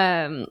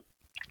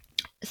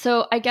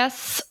 So I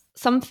guess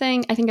I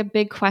think a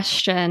big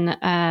question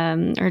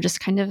or just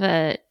kind of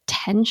a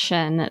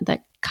tension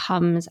that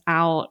comes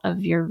out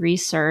of your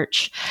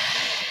research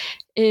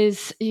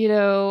is,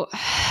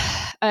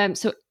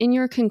 so in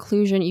your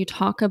conclusion, you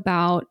talk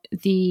about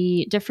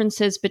the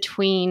differences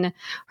between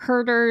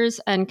herders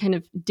and kind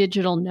of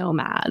digital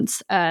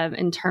nomads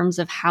in terms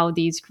of how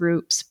these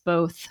groups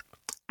both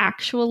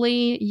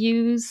actually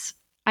use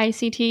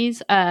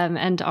ICTs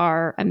and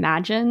are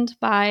imagined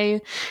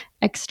by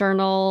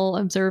external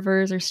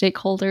observers or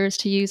stakeholders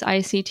to use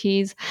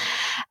ICTs.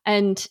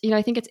 And,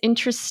 I think it's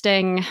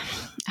interesting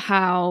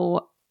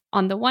how,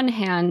 on the one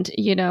hand,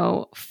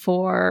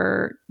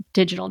 for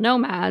digital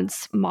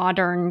nomads,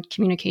 modern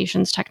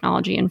communications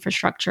technology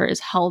infrastructure is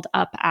held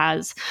up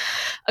as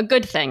a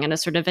good thing and a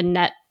sort of a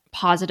net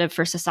positive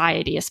for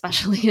society,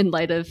 especially in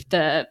light of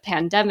the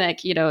pandemic.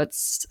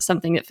 It's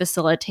something that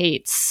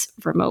facilitates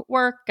remote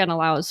work and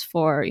allows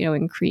for,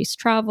 increased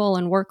travel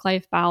and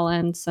work-life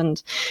balance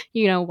and,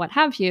 what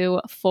have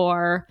you,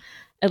 for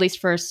at least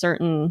for a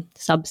certain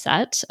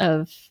subset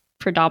of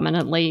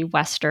predominantly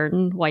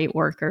Western white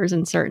workers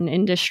in certain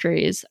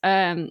industries.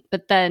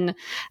 But then,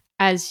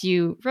 as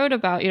you wrote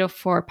about,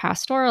 for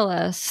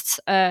pastoralists,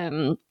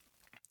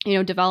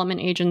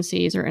 development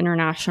agencies or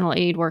international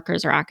aid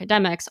workers or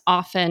academics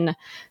often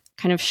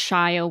kind of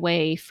shy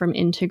away from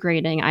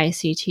integrating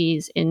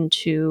ICTs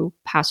into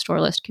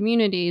pastoralist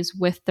communities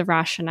with the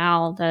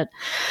rationale that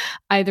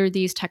either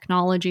these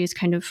technologies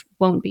kind of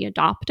won't be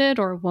adopted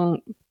or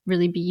won't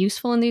really be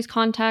useful in these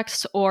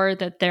contexts, or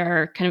that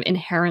they're kind of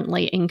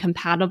inherently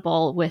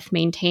incompatible with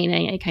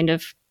maintaining a kind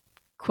of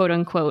quote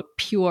unquote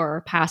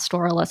pure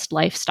pastoralist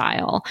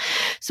lifestyle.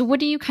 So what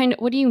do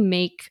you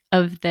make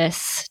of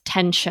this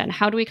tension?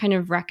 How do we kind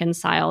of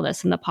reconcile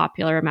this in the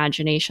popular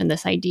imagination,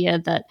 this idea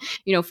that,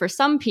 for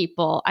some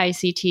people,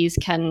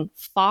 ICTs can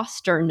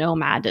foster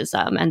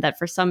nomadism, and that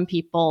for some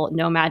people,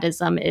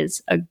 nomadism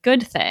is a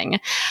good thing,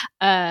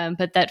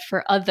 but that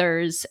for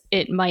others,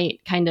 it might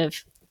kind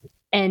of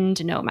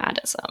end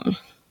nomadism?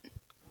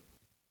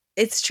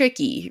 It's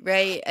tricky,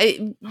 right?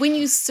 When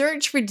you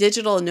search for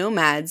digital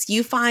nomads,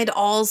 you find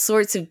all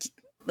sorts of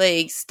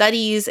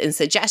studies and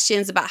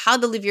suggestions about how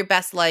to live your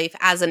best life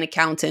as an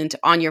accountant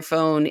on your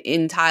phone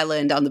in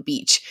Thailand on the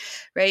beach,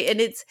 right?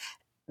 And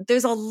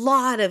there's a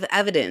lot of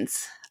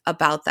evidence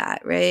about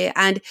that, right?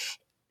 And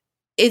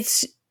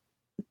it's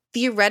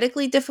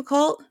theoretically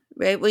difficult,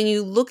 right? When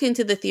you look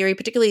into the theory,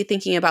 particularly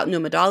thinking about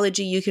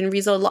nomadology, you can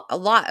read a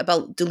lot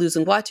about Deleuze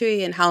and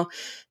Guattari and how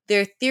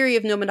their theory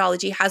of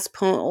nomadology has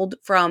pulled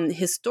from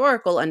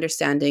historical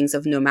understandings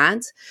of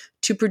nomads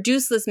to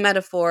produce this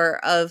metaphor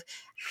of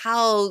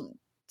how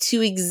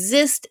to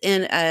exist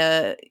in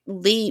a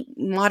late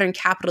modern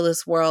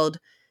capitalist world,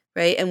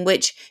 right, in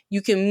which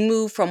you can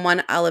move from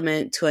one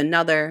element to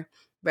another,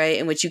 right,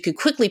 in which you can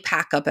quickly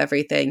pack up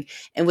everything,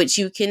 in which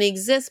you can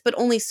exist, but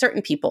only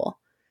certain people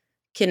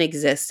can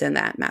exist in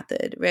that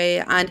method,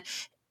 right? And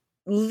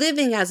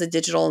living as a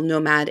digital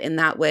nomad in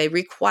that way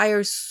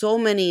requires so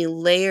many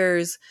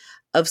layers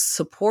of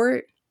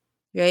support,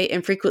 right?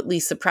 And frequently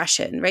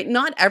suppression, right?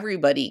 Not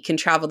everybody can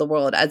travel the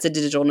world as a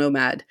digital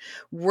nomad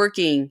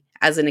working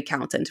as an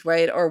accountant,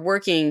 right? Or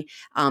working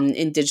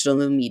in digital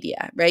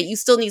media, right? You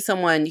still need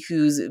someone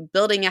who's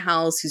building a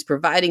house, who's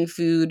providing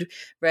food,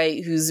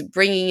 right? Who's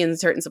bringing in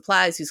certain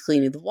supplies, who's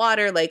cleaning the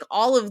water.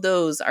 All of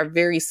those are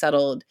very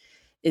settled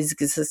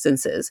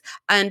existences.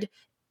 And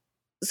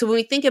so when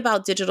we think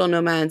about digital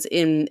nomads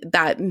in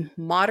that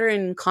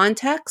modern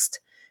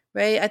context,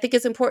 right, I think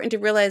it's important to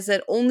realize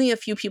that only a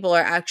few people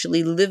are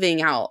actually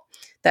living out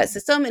that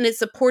system, and it's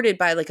supported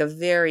by a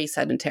very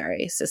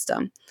sedentary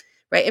system,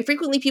 right? And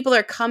frequently people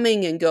are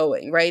coming and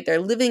going, right? They're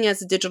living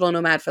as a digital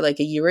nomad for a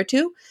year or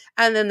two,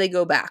 and then they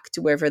go back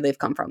to wherever they've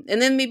come from.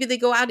 And then maybe they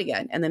go out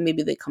again, and then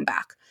maybe they come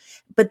back.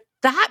 But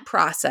that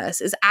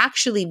process is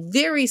actually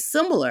very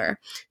similar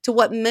to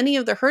what many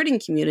of the herding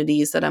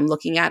communities that I'm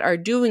looking at are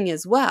doing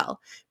as well,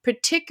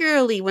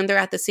 particularly when they're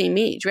at the same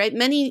age, right?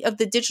 Many of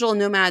the digital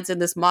nomads in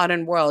this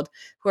modern world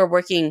who are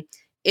working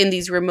in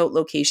these remote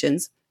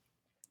locations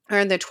are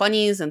in their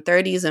 20s and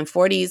 30s and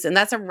 40s, and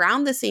that's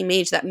around the same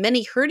age that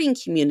many herding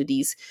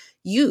communities'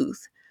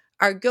 youth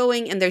are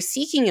going and they're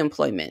seeking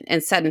employment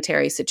in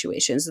sedentary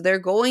situations. They're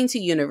going to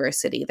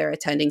university, they're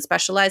attending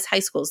specialized high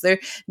schools, they're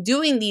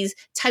doing these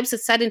types of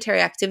sedentary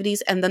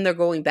activities, and then they're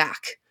going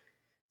back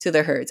to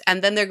their herds,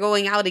 and then they're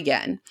going out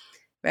again,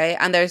 right?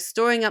 And they're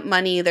storing up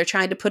money, they're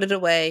trying to put it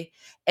away.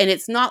 And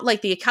it's not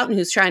like the accountant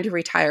who's trying to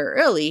retire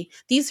early.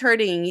 These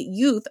herding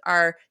youth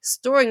are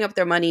storing up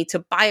their money to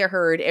buy a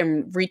herd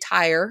and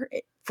retire,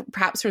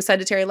 perhaps from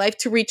sedentary life,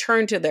 to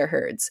return to their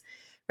herds.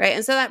 Right.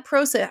 And so that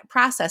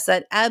process,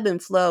 that ebb and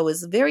flow,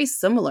 is very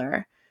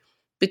similar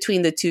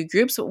between the two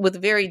groups,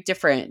 with very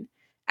different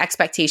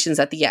expectations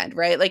at the end,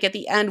 right? At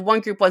the end, one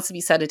group wants to be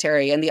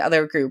sedentary and the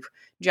other group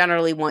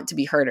generally want to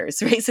be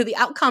herders, right? So the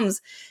outcome's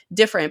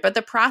different, but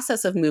the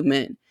process of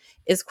movement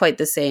is quite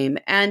the same.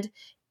 And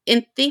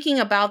in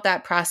thinking about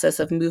that process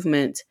of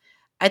movement,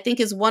 I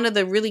think is one of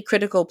the really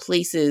critical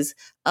places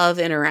of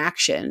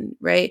interaction,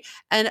 right?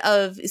 And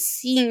of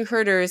seeing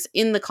herders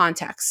in the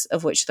context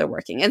of which they're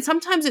working. And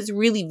sometimes it's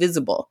really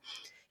visible.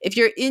 If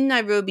you're in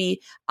Nairobi,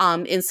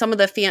 in some of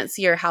the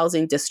fancier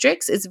housing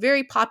districts, it's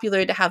very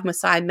popular to have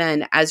Maasai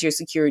men as your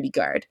security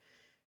guard,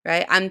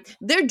 right?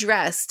 They're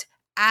dressed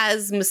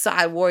as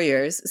Maasai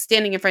warriors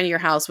standing in front of your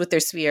house with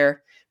their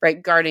spear,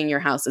 right, guarding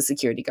your house as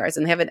security guards.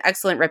 And they have an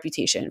excellent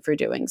reputation for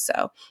doing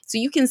so. So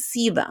you can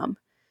see them.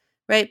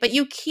 Right? But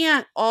you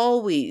can't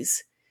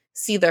always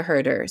see the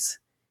herders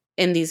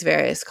in these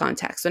various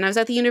contexts. When I was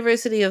at the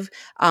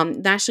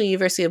National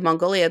University of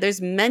Mongolia,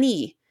 there's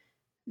many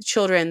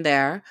children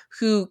there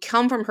who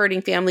come from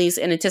herding families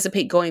and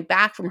anticipate going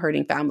back from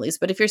herding families.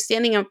 But if you're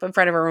standing up in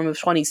front of a room of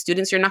 20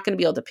 students, you're not going to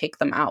be able to pick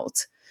them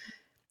out,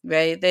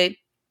 right? They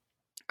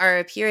are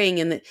appearing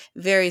in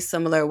very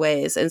similar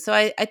ways. And so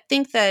I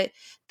think that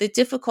the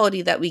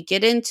difficulty that we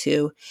get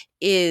into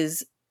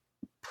is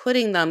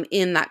putting them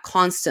in that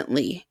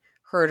constantly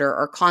herder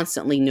or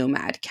constantly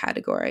nomad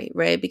category,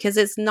 right? Because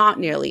it's not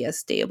nearly as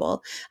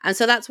stable. And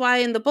so that's why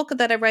in the book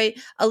that I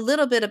write a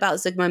little bit about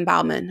Zygmunt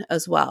Bauman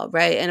as well,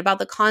 right? And about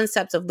the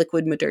concept of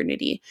liquid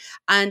modernity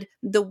and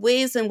the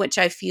ways in which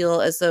I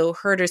feel as though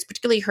herders,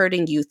 particularly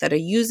herding youth that are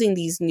using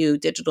these new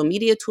digital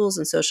media tools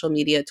and social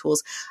media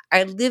tools,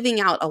 are living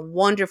out a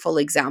wonderful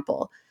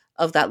example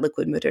of that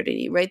liquid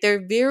modernity, right?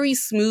 They're very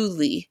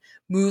smoothly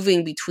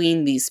moving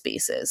between these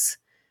spaces,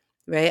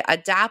 right?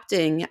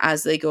 Adapting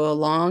as they go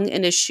along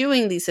and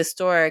eschewing these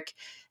historic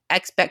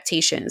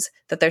expectations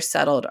that they're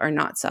settled or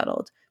not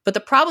settled. But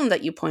the problem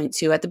that you point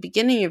to at the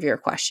beginning of your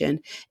question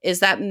is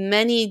that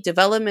many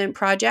development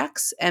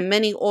projects and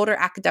many older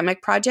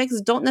academic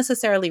projects don't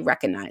necessarily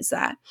recognize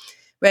that,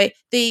 right?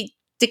 They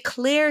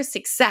declare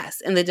success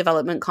in the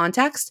development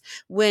context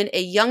when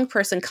a young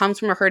person comes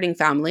from a herding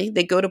family,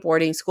 they go to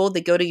boarding school,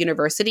 they go to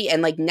university,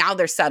 and like now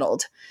they're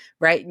settled,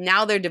 right?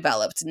 Now they're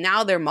developed,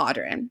 now they're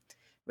modern.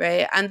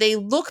 Right. And they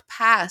look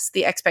past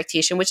the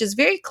expectation, which is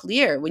very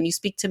clear when you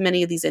speak to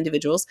many of these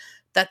individuals,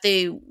 that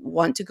they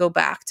want to go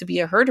back to be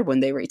a herder when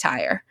they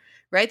retire,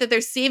 right? That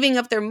they're saving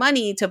up their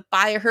money to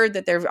buy a herd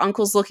that their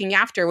uncle's looking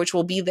after, which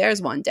will be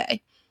theirs one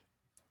day,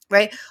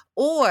 right?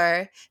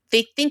 Or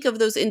they think of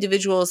those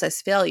individuals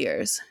as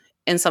failures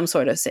in some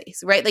sort of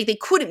sense, right? Like they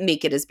couldn't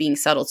make it as being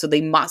settled, so they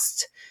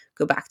must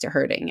go back to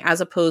herding, as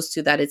opposed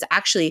to that it's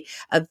actually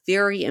a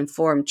very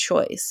informed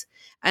choice.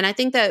 And I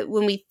think that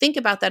when we think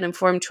about that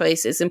informed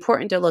choice, it's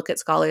important to look at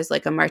scholars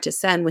like Amartya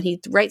Sen when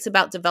he writes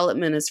about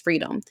development as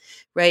freedom,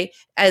 right?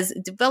 As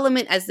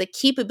development as the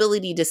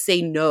capability to say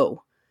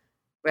no,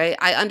 right?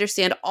 I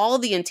understand all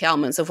the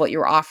entailments of what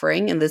you're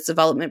offering in this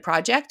development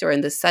project or in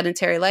this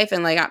sedentary life,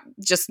 and like I'm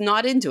just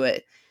not into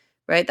it,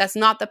 right? That's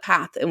not the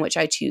path in which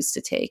I choose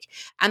to take.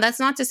 And that's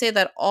not to say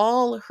that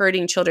all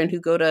herding children who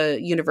go to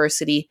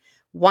university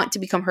want to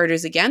become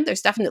herders again.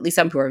 There's definitely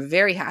some who are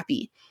very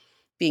happy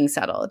being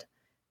settled,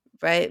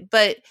 right?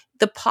 But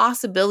the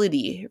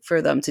possibility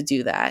for them to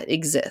do that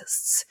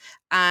exists.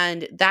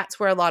 And that's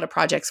where a lot of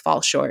projects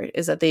fall short,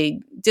 is that they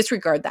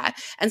disregard that.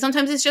 And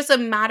sometimes it's just a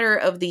matter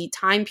of the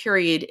time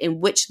period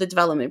in which the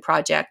development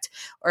project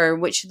or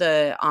which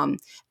the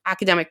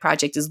academic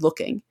project is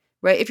looking,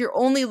 right? If you're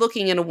only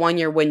looking in a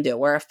 1-year window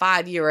or a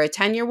 5-year or a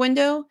 10-year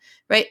window,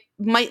 right,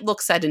 might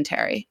look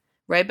sedentary,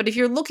 right? But if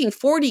you're looking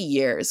 40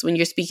 years when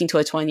you're speaking to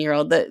a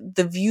 20-year-old,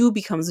 the view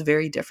becomes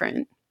very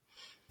different.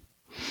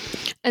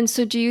 And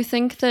so do you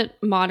think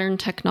that modern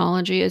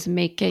technology is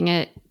making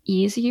it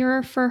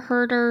easier for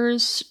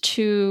herders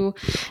to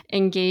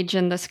engage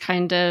in this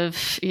kind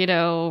of,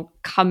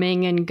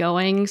 coming and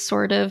going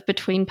sort of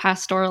between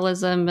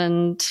pastoralism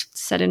and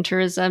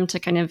sedentarism to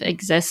kind of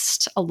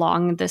exist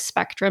along this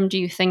spectrum? Do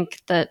you think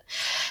that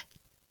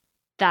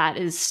that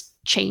is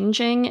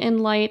changing in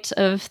light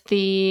of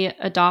the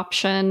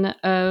adoption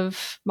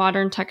of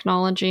modern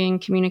technology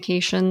and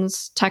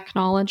communications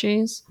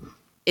technologies?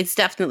 It's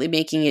definitely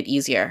making it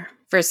easier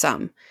for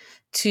some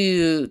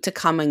to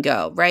come and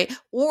go, right?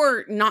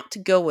 Or not to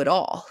go at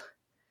all,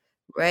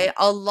 right?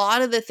 A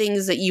lot of the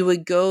things that you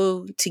would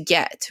go to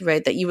get,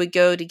 right? That you would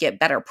go to get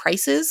better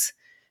prices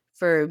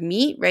for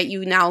meat, right?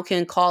 You now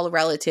can call a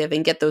relative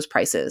and get those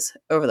prices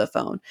over the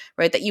phone,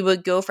 right? That you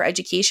would go for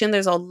education.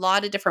 There's a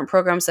lot of different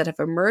programs that have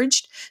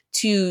emerged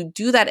to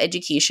do that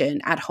education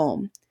at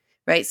home,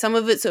 right? Some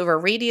of it's over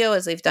radio,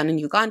 as they've done in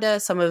Uganda.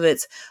 Some of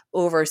it's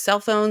over cell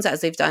phones,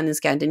 as they've done in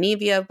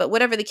Scandinavia. But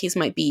whatever the case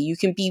might be, you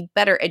can be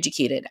better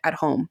educated at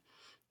home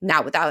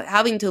now without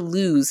having to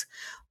lose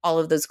all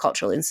of those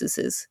cultural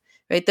instances,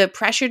 right? The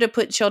pressure to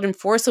put children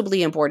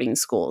forcibly in boarding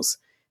schools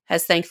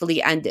has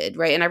thankfully ended,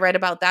 right? And I write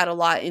about that a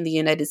lot in the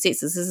United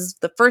States. This is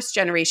the first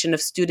generation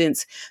of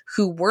students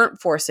who weren't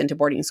forced into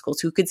boarding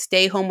schools, who could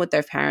stay home with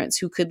their parents,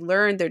 who could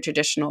learn their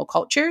traditional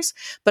cultures,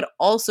 but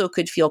also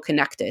could feel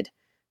connected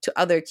to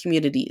other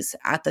communities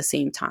at the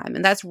same time.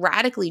 And that's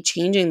radically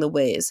changing the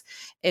ways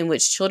in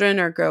which children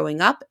are growing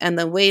up and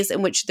the ways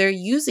in which they're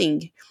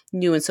using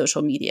new and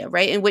social media,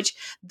 right? In which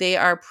they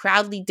are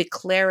proudly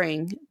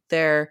declaring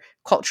their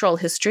cultural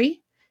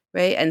history,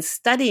 right? And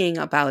studying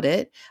about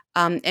it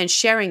and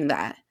sharing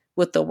that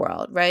with the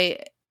world,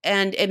 right?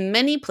 And in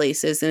many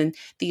places in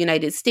the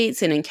United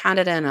States and in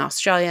Canada and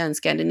Australia and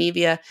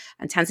Scandinavia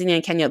and Tanzania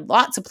and Kenya,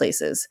 lots of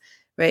places,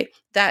 right,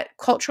 that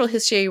cultural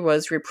history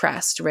was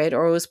repressed, right,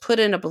 or was put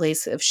in a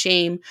place of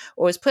shame,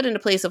 or was put in a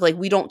place of like,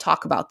 we don't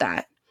talk about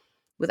that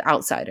with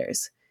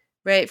outsiders,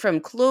 right? From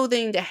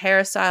clothing to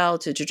hairstyle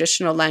to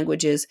traditional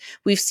languages,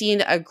 we've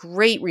seen a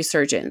great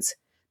resurgence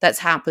that's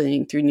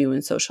happening through new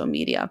and social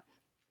media.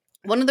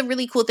 One of the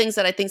really cool things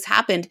that I think's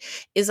happened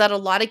is that a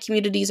lot of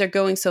communities are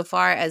going so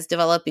far as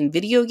developing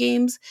video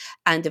games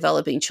and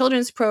developing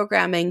children's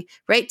programming,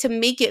 right, to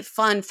make it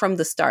fun from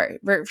the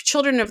start for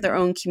children of their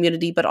own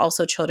community, but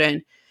also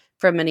children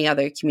from many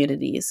other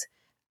communities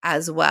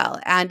as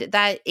well. And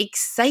that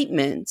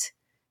excitement,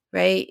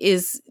 right,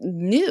 is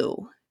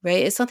new,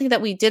 right? It's something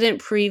that we didn't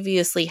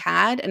previously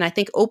had, and I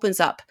think opens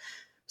up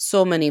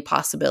so many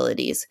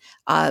possibilities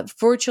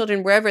for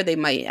children wherever they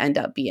might end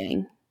up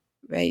being,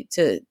 right?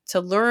 To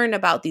learn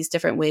about these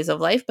different ways of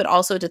life, but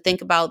also to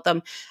think about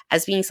them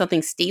as being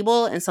something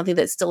stable and something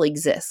that still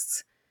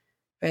exists.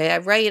 Right? I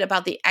write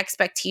about the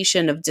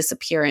expectation of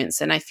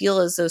disappearance, and I feel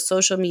as though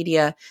social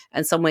media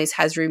in some ways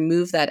has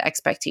removed that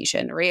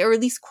expectation, right? Or at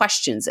least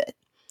questions it.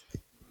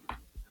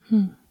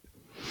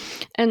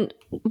 And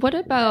what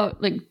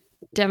about like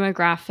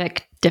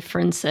demographic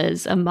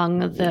differences among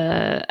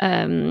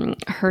the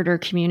herder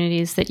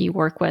communities that you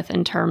work with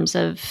in terms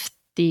of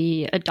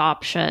the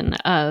adoption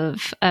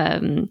of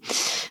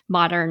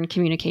modern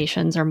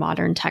communications or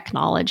modern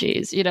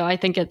technologies? I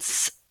think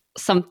it's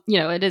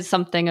it is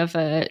something of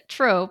a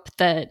trope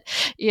that,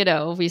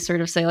 we sort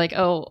of say like,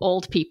 oh,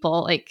 old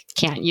people like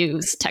can't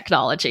use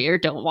technology or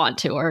don't want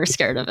to or are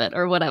scared of it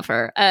or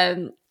whatever.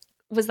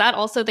 Was that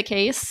also the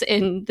case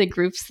in the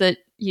groups that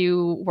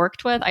you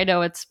worked with? I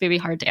know it's maybe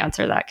hard to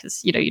answer that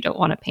because, you don't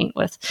want to paint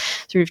with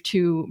sort of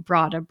too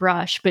broad a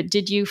brush, but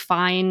did you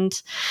find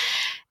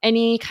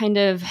any kind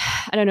of,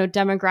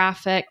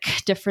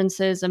 demographic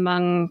differences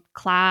among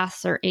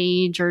class or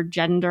age or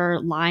gender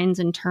lines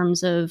in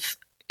terms of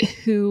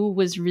who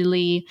was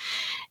really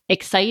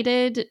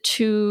excited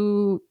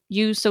to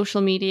use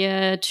social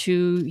media,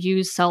 to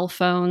use cell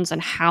phones,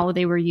 and how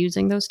they were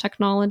using those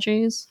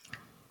technologies?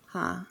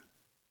 I've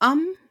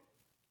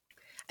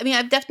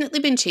definitely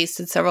been chased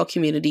in several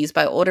communities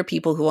by older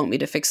people who want me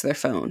to fix their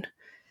phone.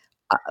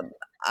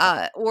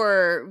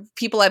 Or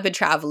people I've been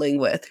traveling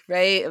with,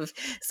 right?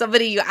 If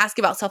somebody you ask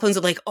about cell phones,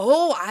 are like,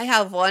 oh, I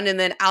have one. And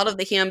then out of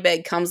the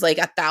handbag comes like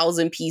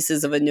 1,000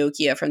 pieces of a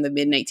Nokia from the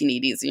mid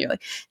 1980s. And you're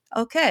like,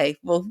 okay,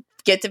 we'll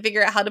get to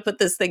figure out how to put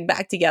this thing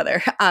back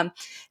together.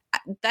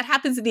 That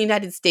happens in the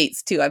United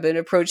States too. I've been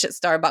approached at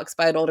Starbucks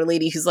by an older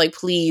lady who's like,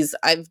 please,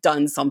 I've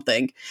done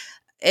something.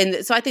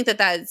 And so I think that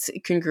that's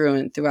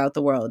congruent throughout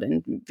the world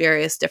in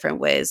various different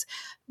ways.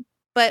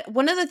 But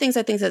one of the things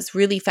I think that's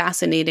really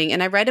fascinating,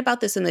 and I write about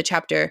this in the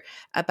chapter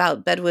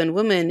about Bedouin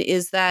women,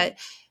 is that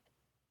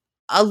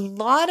a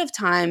lot of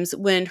times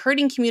when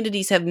herding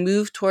communities have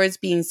moved towards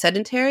being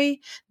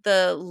sedentary,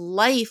 the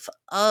life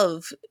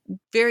of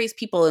various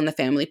people in the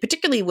family,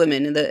 particularly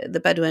women in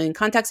the Bedouin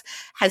context,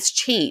 has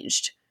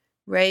changed.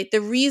 Right?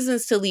 The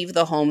reasons to leave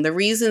the home, the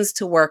reasons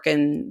to work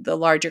in the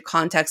larger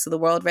context of the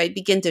world, right,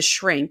 begin to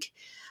shrink.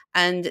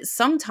 And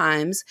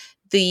sometimes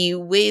the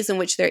ways in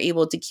which they're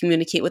able to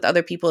communicate with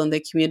other people in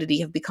their community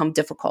have become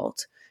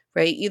difficult,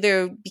 right?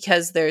 Either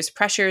because there's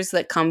pressures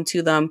that come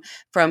to them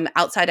from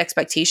outside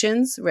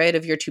expectations, right?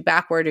 Of you're too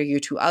backward or you're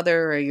too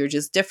other or you're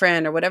just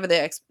different or whatever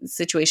the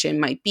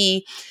situation might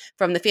be,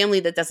 from the family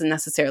that doesn't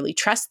necessarily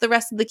trust the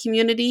rest of the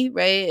community,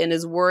 right? And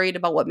is worried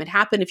about what might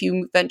happen if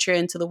you venture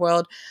into the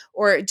world,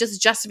 or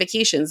just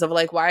justifications of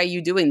like, why are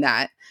you doing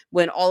that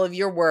when all of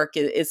your work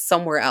is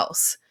somewhere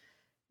else?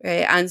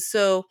 Right. And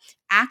so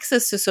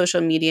access to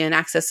social media and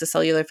access to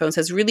cellular phones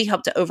has really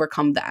helped to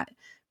overcome that,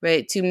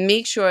 right? To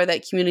make sure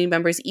that community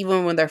members,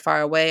 even when they're far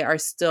away, are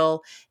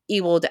still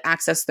able to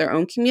access their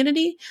own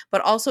community, but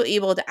also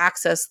able to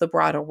access the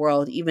broader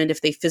world, even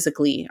if they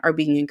physically are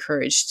being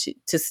encouraged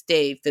to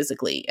stay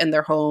physically in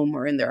their home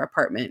or in their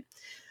apartment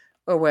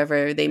or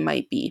wherever they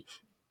might be.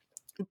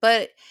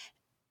 But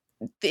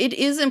it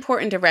is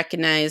important to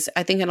recognize,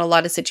 I think in a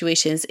lot of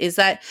situations, is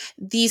that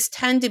these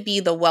tend to be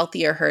the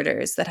wealthier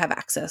herders that have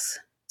access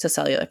to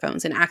cellular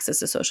phones and access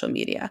to social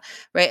media,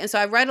 right? And so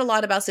I write a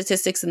lot about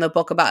statistics in the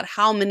book about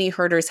how many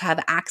herders have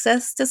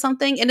access to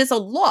something, and it's a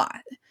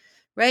lot,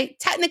 right?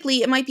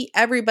 Technically, it might be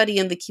everybody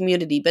in the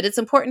community, but it's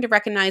important to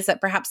recognize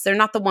that perhaps they're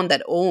not the one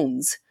that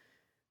owns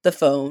the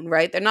phone,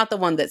 right? They're not the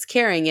one that's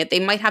carrying it. They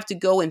might have to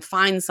go and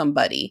find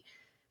somebody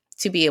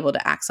to be able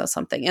to access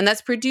something. And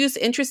that's produced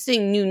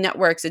interesting new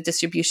networks of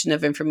distribution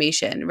of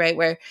information, right?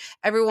 Where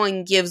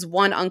everyone gives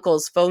one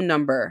uncle's phone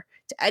number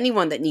to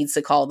anyone that needs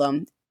to call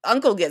them.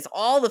 Uncle gets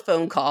all the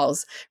phone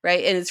calls,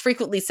 right? And is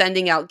frequently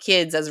sending out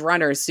kids as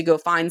runners to go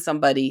find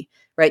somebody,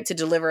 right? To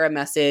deliver a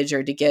message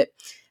or to get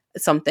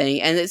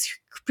something. And it's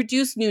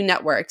produced new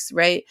networks,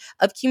 right?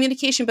 Of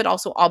communication, but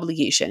also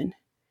obligation.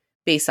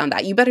 Based on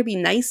that, you better be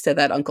nice to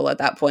that uncle at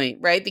that point,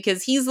 right?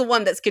 Because he's the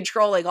one that's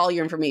controlling all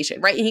your information,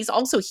 right? And he's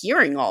also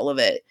hearing all of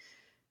it,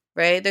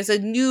 right? There's a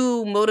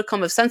new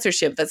modicum of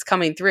censorship that's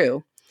coming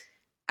through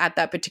at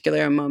that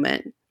particular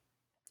moment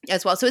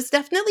as well. So it's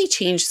definitely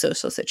changed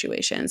social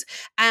situations.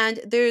 And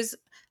there's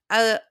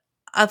a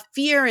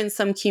fear in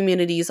some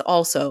communities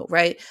also,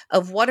 right?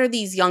 Of what are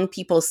these young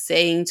people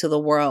saying to the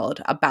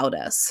world about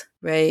us,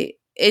 right?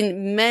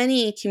 In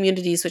many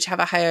communities which have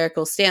a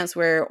hierarchical stance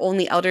where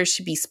only elders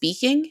should be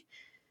speaking,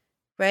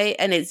 right?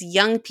 And it's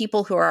young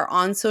people who are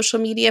on social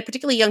media,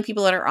 particularly young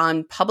people that are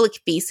on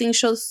public-facing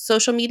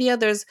social media.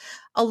 There's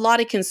a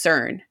lot of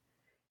concern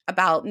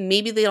about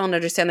maybe they don't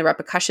understand the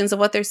repercussions of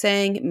what they're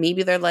saying.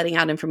 Maybe they're letting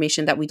out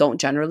information that we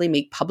don't generally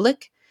make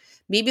public.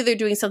 Maybe they're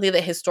doing something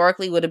that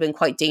historically would have been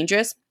quite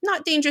dangerous.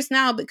 Not dangerous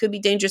now, but could be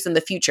dangerous in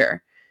the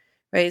future,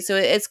 right? So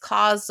it's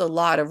caused a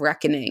lot of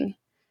reckoning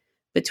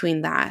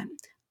between that.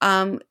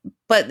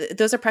 But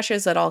those are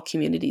pressures that all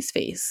communities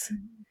face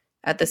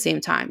at the same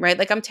time, right?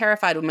 Like, I'm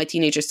terrified when my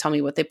teenagers tell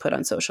me what they put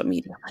on social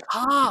media. I'm like,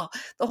 oh,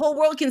 the whole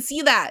world can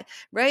see that,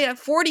 right? At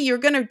 40, you're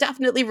going to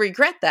definitely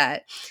regret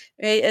that,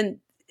 right? And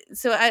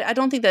so I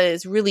don't think that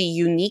it's really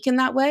unique in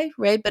that way,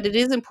 right? But it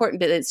is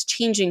important that it's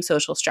changing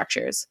social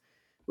structures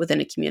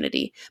within a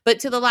community. But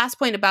to the last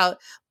point about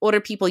older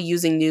people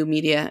using new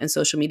media and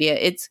social media,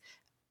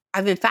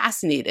 I've been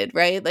fascinated,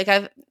 right? Like,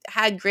 I've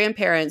had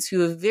grandparents who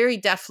have very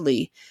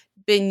deftly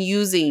been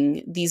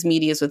using these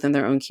medias within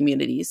their own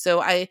communities.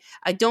 So I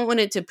don't want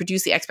it to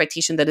produce the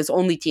expectation that it's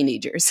only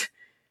teenagers,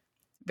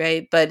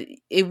 right? But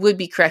it would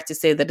be correct to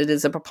say that it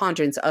is a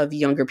preponderance of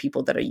younger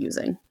people that are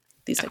using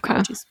these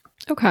technologies.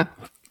 Okay.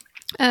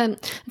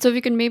 So if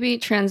you can maybe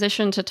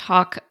transition to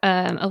talk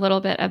a little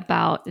bit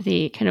about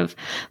the kind of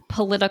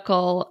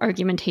political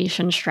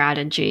argumentation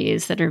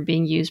strategies that are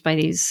being used by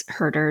these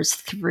herders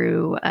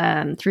through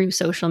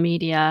social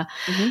media,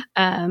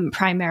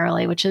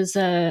 primarily, which is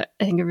I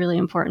think a really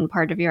important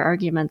part of your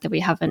argument that we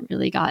haven't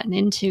really gotten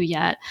into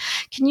yet.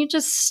 Can you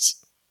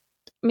just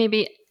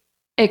maybe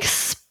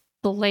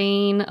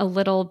explain a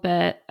little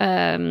bit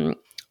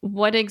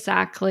what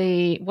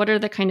are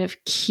the kind of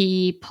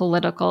key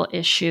political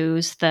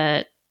issues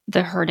that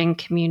the herding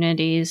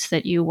communities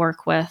that you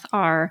work with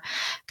are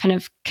kind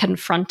of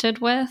confronted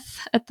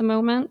with at the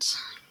moment?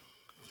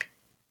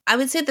 I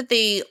would say that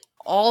they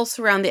all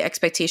surround the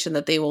expectation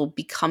that they will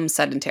become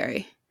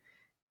sedentary,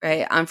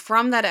 right?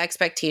 From that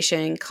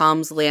expectation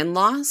comes land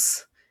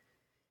loss,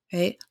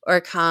 right? Or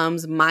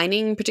comes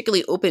mining,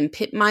 particularly open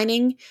pit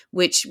mining,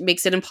 which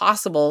makes it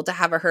impossible to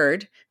have a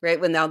herd, right?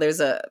 When now there's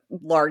a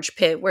large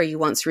pit where you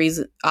once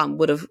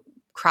would have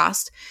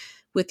crossed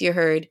with your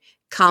herd.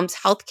 Comes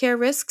healthcare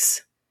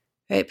risks,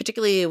 right?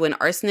 Particularly when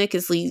arsenic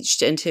is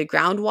leached into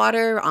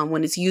groundwater,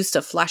 when it's used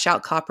to flush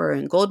out copper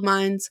and gold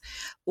mines,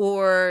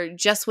 or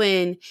just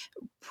when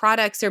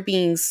products are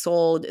being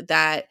sold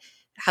that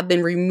have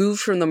been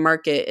removed from the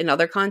market in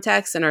other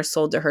contexts and are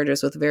sold to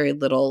herders with very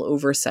little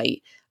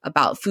oversight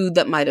about food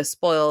that might have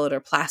spoiled or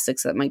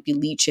plastics that might be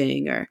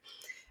leaching or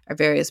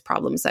various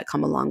problems that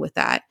come along with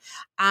that.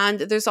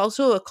 And there's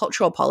also a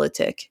cultural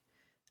politic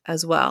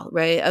as well,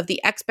 right? Of the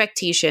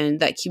expectation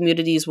that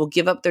communities will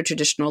give up their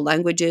traditional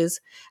languages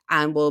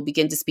and will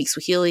begin to speak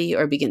Swahili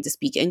or begin to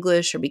speak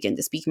English or begin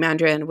to speak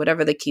Mandarin,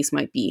 whatever the case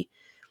might be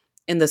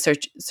in the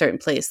certain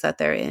place that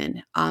they're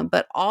in.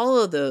 But all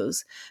of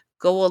those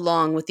go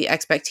along with the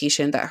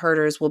expectation that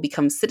herders will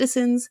become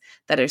citizens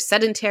that are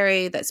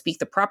sedentary, that speak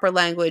the proper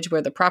language,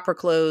 wear the proper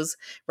clothes,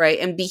 right,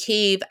 and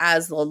behave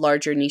as the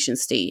larger nation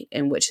state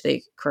in which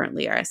they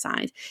currently are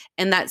assigned.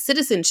 And that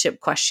citizenship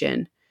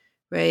question,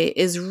 right,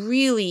 is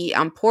really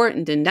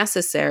important and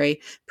necessary,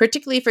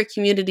 particularly for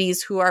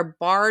communities who are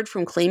barred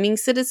from claiming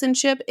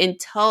citizenship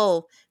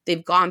until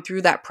they've gone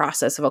through that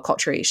process of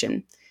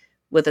acculturation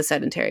with a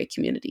sedentary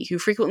community, who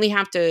frequently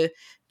have to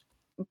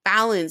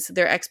balance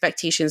their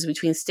expectations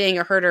between staying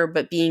a herder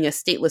but being a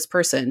stateless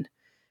person,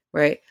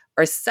 right?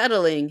 Or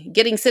settling,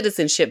 getting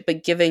citizenship,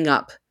 but giving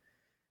up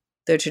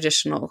their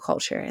traditional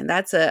culture. And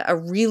that's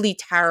a really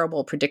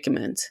terrible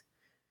predicament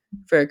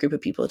for a group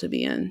of people to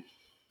be in.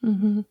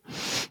 Mm-hmm.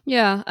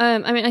 Yeah.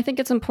 I mean, I think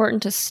it's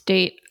important to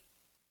state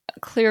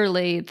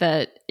clearly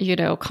that,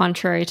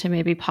 contrary to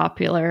maybe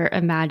popular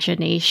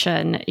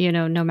imagination,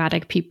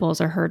 nomadic peoples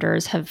or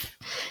herders have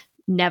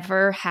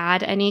never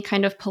had any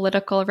kind of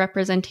political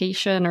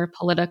representation or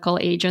political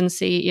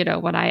agency.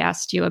 When I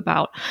asked you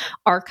about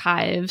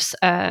archives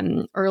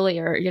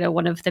earlier,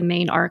 one of the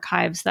main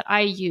archives that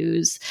I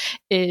use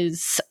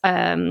is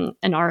an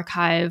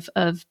archive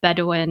of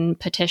Bedouin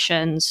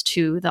petitions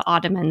to the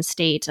Ottoman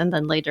state and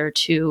then later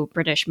to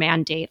British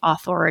Mandate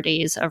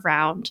authorities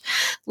around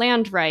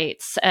land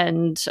rights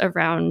and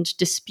around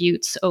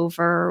disputes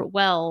over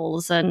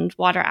wells and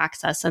water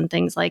access and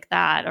things like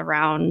that,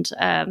 around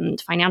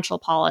financial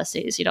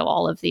policy.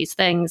 All of these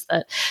things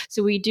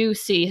so we do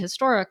see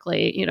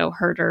historically,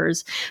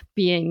 herders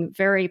being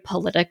very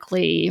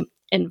politically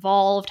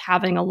involved,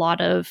 having a lot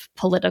of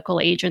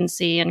political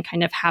agency and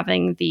kind of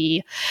having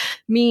the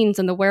means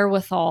and the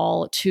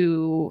wherewithal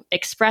to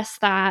express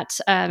that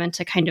and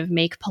to kind of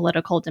make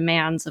political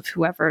demands of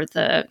whoever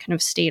the kind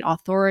of state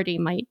authority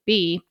might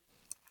be.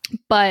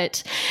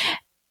 But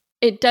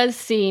it does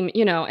seem,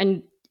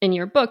 and in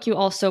your book, you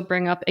also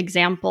bring up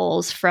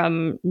examples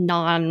from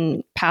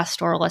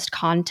non-pastoralist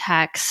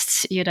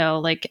contexts,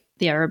 like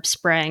the Arab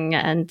Spring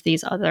and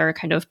these other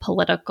kind of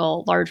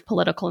large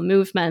political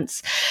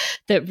movements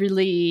that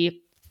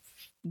really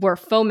were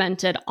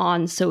fomented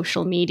on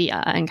social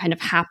media and kind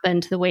of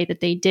happened the way that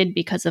they did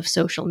because of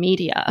social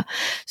media.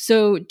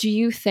 So do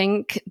you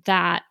think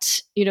that,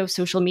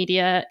 social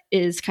media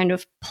is kind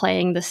of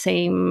playing the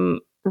same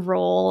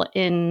role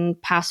in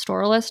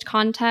pastoralist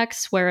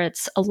contexts where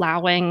it's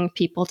allowing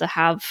people to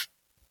have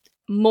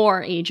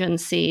more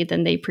agency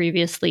than they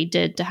previously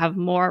did, to have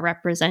more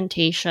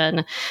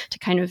representation, to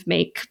kind of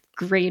make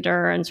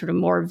greater and sort of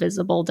more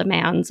visible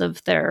demands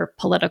of their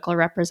political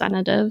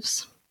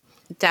representatives?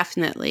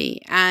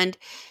 Definitely. And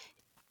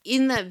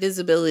in that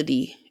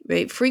visibility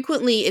right?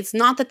 Frequently, it's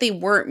not that they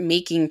weren't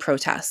making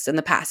protests in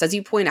the past, as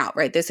you point out,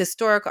 right? There's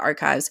historical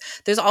archives.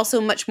 There's also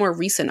much more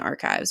recent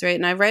archives, right?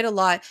 And I write a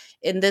lot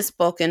in this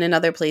book and in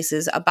other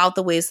places about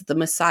the ways that the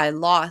Maasai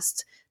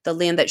lost the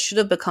land that should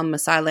have become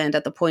Maasai land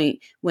at the point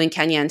when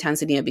Kenya and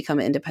Tanzania become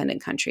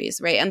independent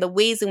countries, right? And the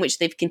ways in which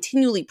they've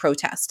continually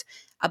protest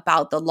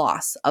about the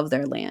loss of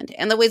their land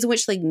and the ways in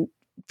which like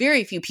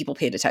very few people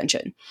paid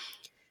attention.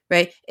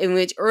 Right, in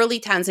which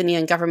early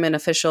Tanzanian government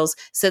officials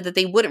said that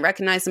they wouldn't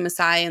recognize the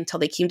Maasai until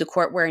they came to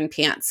court wearing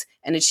pants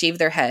and had shaved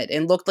their head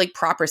and looked like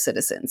proper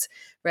citizens,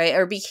 right,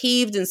 or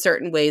behaved in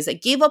certain ways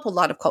that gave up a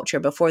lot of culture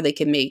before they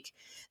could make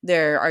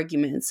their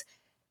arguments.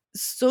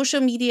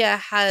 Social media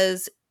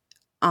has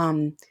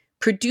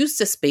produced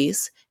a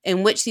space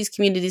in which these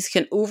communities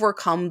can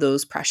overcome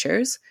those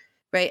pressures,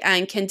 right,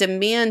 and can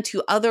demand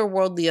to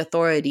otherworldly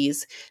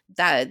authorities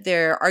that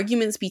their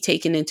arguments be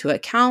taken into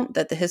account,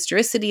 that the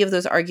historicity of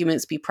those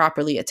arguments be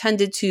properly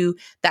attended to,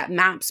 that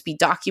maps be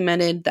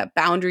documented, that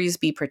boundaries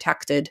be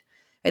protected.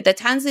 Right? The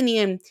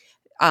Tanzanian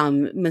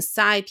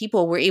Maasai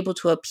people were able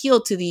to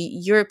appeal to the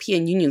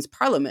European Union's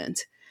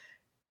parliament,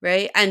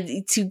 right,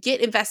 and to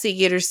get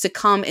investigators to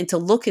come and to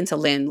look into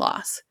land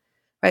loss.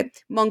 Right?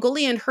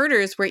 Mongolian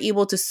herders were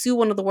able to sue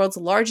one of the world's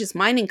largest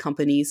mining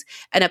companies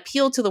and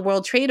appeal to the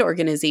World Trade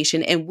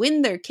Organization and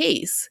win their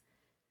case,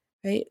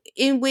 right?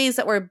 In ways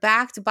that were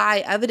backed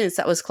by evidence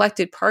that was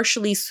collected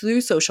partially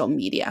through social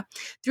media,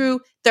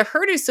 through the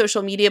herders'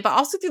 social media, but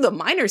also through the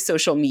miners'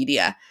 social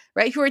media,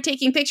 right? Who are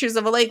taking pictures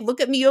of like,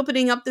 look at me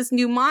opening up this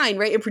new mine,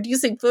 right? And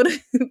producing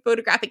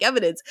photographic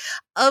evidence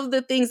of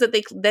the things that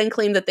they then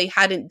claim that they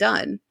hadn't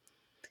done.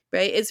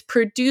 Right? It's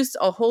produced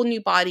a whole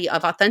new body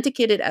of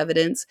authenticated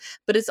evidence,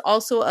 but it's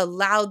also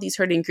allowed these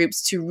herding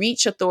groups to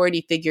reach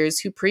authority figures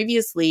who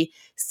previously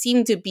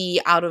seemed to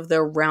be out of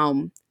their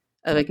realm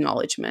of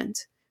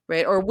acknowledgement,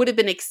 right? Or would have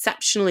been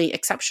exceptionally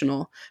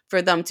exceptional for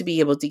them to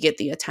be able to get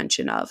the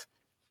attention of.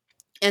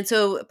 And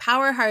so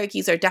power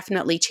hierarchies are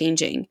definitely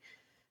changing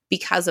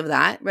because of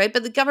that, right?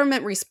 But the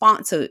government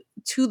response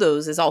to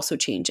those is also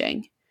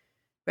changing,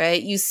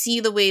 right? You see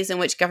the ways in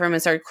which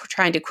governments are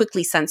trying to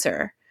quickly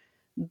censor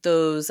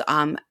those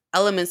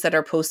elements that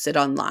are posted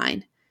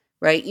online,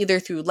 right? Either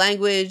through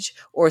language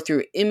or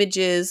through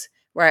images,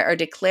 right? Or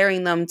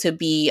declaring them to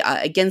be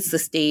against the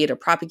state or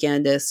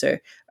propagandists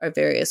or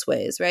various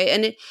ways, right?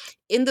 And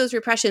in those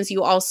repressions,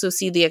 you also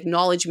see the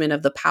acknowledgement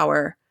of the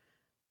power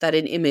that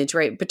an image,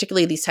 right?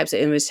 Particularly these types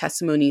of image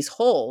testimonies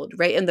hold,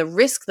 right? And the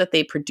risk that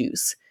they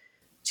produce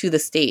to the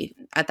state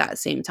at that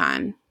same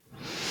time.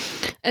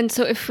 And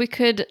so if we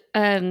could,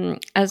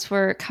 as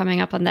we're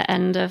coming up on the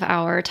end of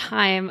our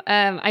time,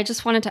 I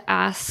just wanted to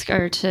ask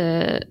or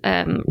to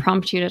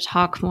prompt you to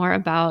talk more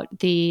about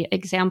the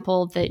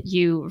example that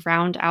you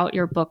round out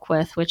your book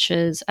with, which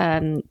is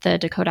the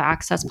Dakota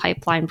Access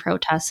Pipeline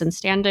protests in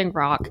Standing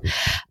Rock,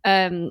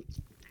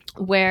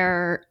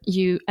 where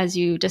you, as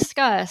you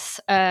discuss,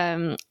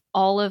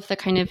 all of the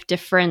kind of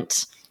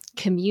different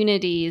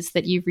communities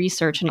that you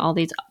research in all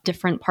these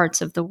different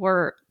parts of the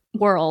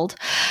world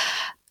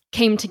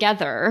came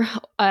together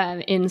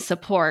in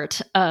support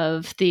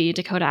of the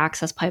Dakota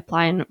Access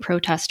Pipeline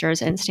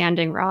protesters in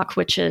Standing Rock,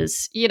 which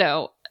is, you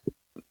know,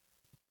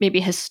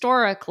 maybe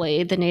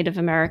historically the Native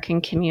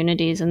American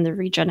communities in the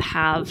region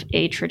have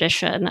a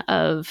tradition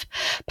of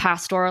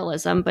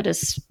pastoralism, but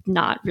is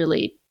not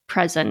really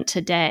present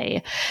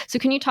today. So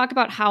can you talk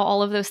about how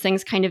all of those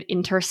things kind of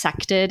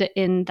intersected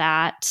in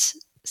that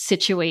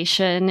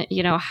situation,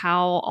 you know,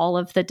 how all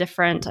of the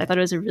different, I thought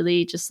it was a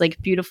really just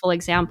like beautiful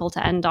example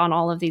to end on,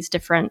 all of these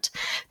different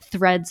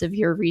threads of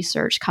your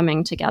research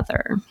coming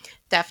together.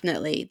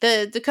 Definitely.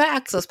 The Dakota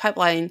Access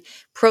Pipeline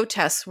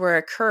protests were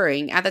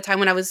occurring at the time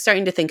when I was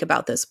starting to think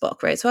about this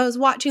book, right? So I was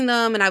watching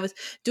them and I was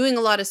doing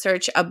a lot of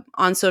search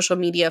on social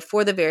media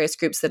for the various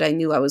groups that I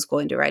knew I was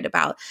going to write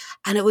about.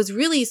 And it was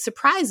really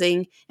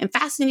surprising and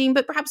fascinating,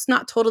 but perhaps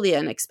not totally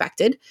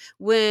unexpected,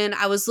 when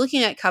I was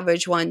looking at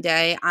coverage one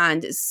day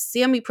and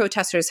Sami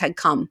protesters had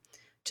come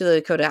to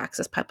the Dakota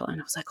Access Pipeline.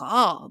 I was like,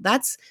 oh,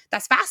 that's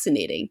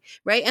fascinating,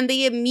 right? And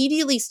they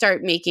immediately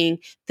start making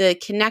the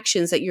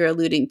connections that you're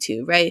alluding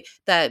to, right?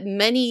 That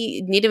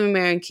many Native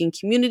American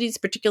communities,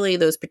 particularly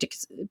those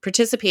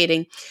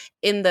participating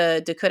in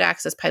the Dakota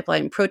Access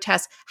Pipeline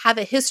protests, have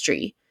a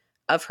history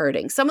of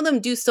herding. Some of them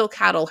do still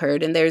cattle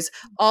herd, and there's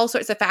all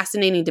sorts of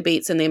fascinating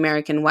debates in the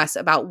American West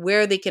about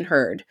where they can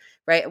herd,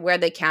 right? Where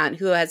they can't,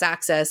 who has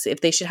access,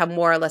 if they should have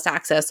more or less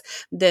access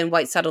than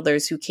white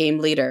settlers who came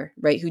later,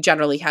 right? Who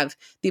generally have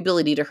the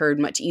ability to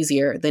herd much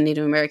easier than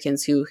Native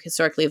Americans who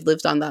historically have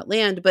lived on that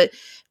land. But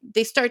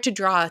they start to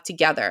draw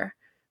together,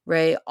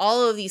 right?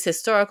 All of these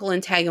historical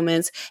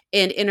entanglements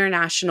and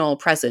international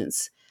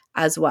presence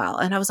as well.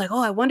 And I was like,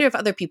 oh, I wonder if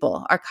other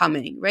people are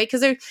coming, right?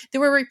 Because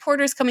there were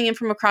reporters coming in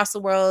from across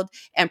the world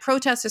and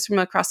protesters from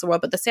across the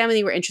world, but the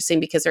Sami were interesting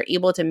because they're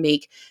able to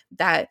make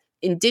that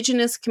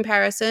indigenous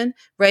comparison,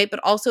 right? But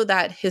also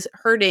that his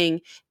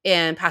herding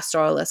and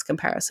pastoralist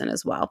comparison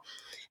as well.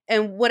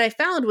 And what I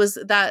found was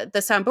that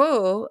the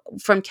Samburu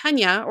from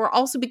Kenya were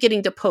also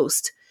beginning to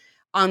post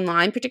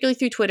online, particularly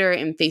through Twitter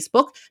and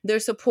Facebook, their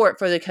support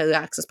for the Dakota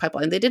Access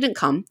Pipeline. They didn't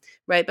come,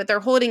 right? But they're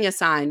holding a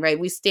sign, right?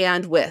 We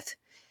stand with.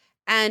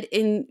 And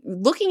in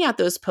looking at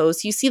those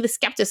posts, you see the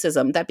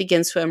skepticism that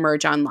begins to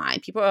emerge online.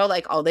 People are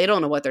like, oh, they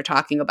don't know what they're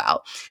talking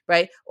about,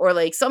 right? Or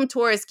like some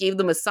tourist gave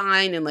them a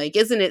sign and like,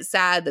 isn't it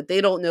sad that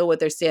they don't know what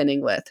they're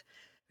standing with,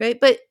 right?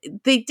 But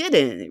they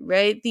didn't,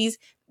 right? These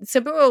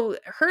Sombrero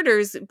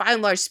herders, by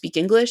and large, speak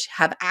English,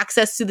 have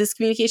access to this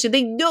communication.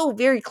 They know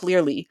very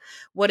clearly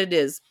what it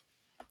is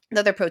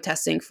that they're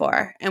protesting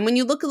for. And when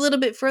you look a little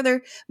bit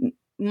further,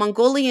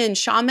 Mongolian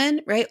shaman,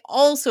 right,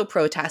 also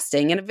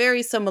protesting in a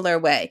very similar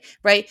way,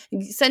 right,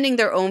 sending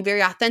their own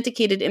very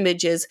authenticated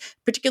images,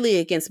 particularly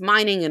against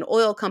mining and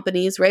oil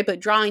companies, right, but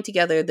drawing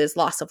together this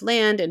loss of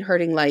land and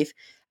hurting life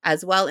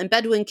as well. And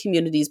Bedouin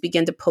communities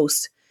begin to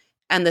post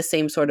in the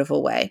same sort of a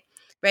way.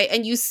 Right.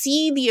 And you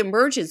see the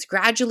emergence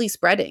gradually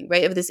spreading,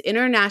 right, of this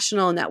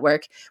international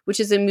network, which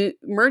is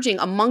emerging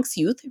amongst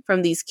youth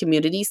from these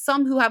communities,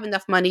 some who have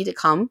enough money to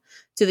come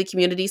to the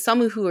community,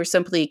 some who are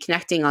simply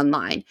connecting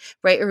online,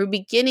 right, or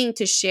beginning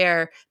to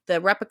share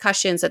the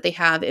repercussions that they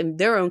have in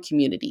their own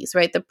communities,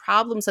 right, the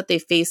problems that they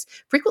face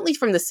frequently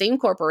from the same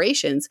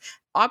corporations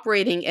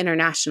operating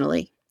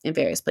internationally in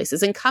various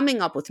places and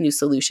coming up with new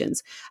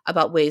solutions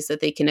about ways that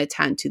they can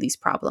attend to these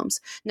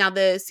problems. Now,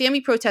 the Sami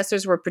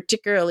protesters were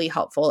particularly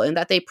helpful in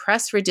that they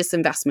pressed for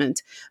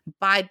disinvestment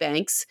by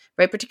banks,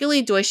 right,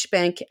 particularly Deutsche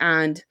Bank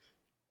and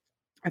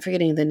I'm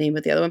forgetting the name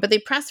of the other one, but they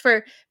pressed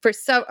for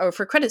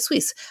Credit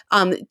Suisse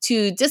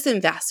to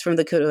disinvest from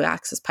the Dakota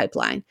Access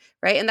Pipeline,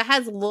 right, and that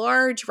has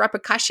large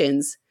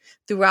repercussions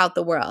throughout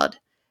the world.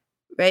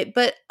 Right.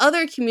 But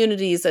other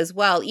communities as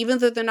well, even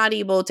though they're not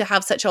able to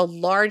have such a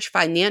large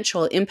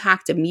financial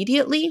impact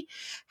immediately,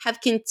 have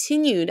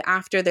continued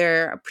after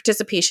their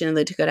participation in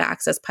the Dakota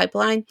Access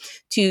Pipeline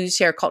to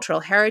share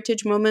cultural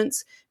heritage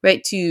moments,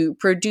 right, to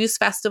produce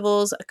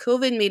festivals.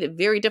 COVID made it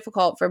very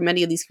difficult for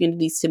many of these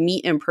communities to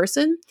meet in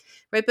person,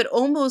 right, but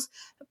almost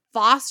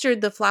fostered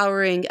the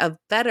flowering of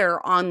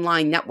better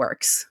online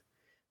networks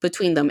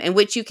between them, in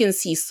which you can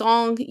see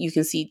song, you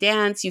can see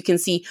dance, you can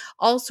see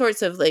all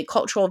sorts of like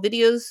cultural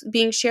videos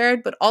being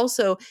shared, but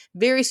also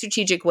very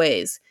strategic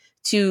ways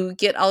to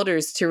get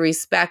elders to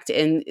respect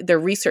in their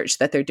research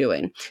that they're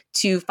doing,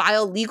 to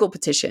file legal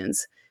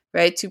petitions,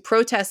 right, to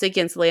protest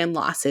against land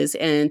losses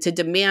and to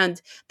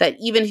demand that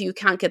even if you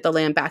can't get the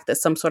land back, that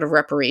some sort of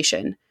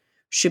reparation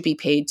should be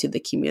paid to the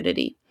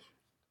community.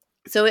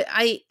 So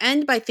I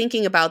end by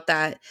thinking about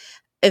that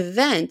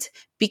event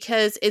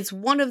because it's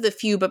one of the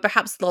few, but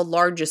perhaps the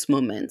largest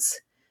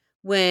moments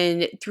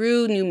when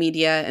through new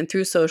media and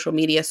through social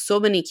media, so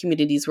many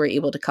communities were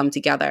able to come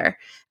together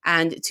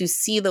and to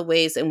see the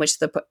ways in which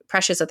the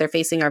pressures that they're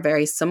facing are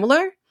very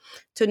similar,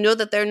 to know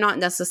that they're not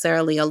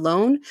necessarily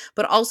alone,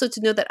 but also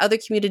to know that other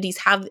communities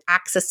have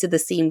access to the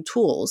same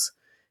tools,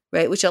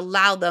 right, which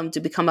allow them to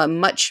become a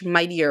much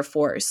mightier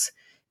force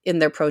in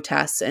their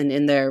protests and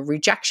in their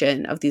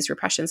rejection of these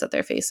repressions that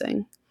they're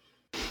facing.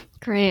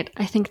 Great.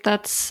 I think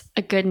that's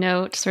a good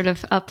note, sort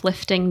of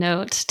uplifting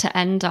note to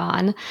end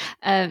on.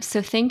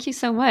 So thank you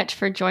so much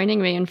for joining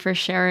me and for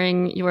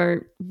sharing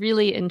your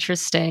really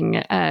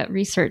interesting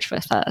research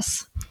with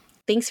us.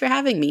 Thanks for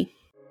having me.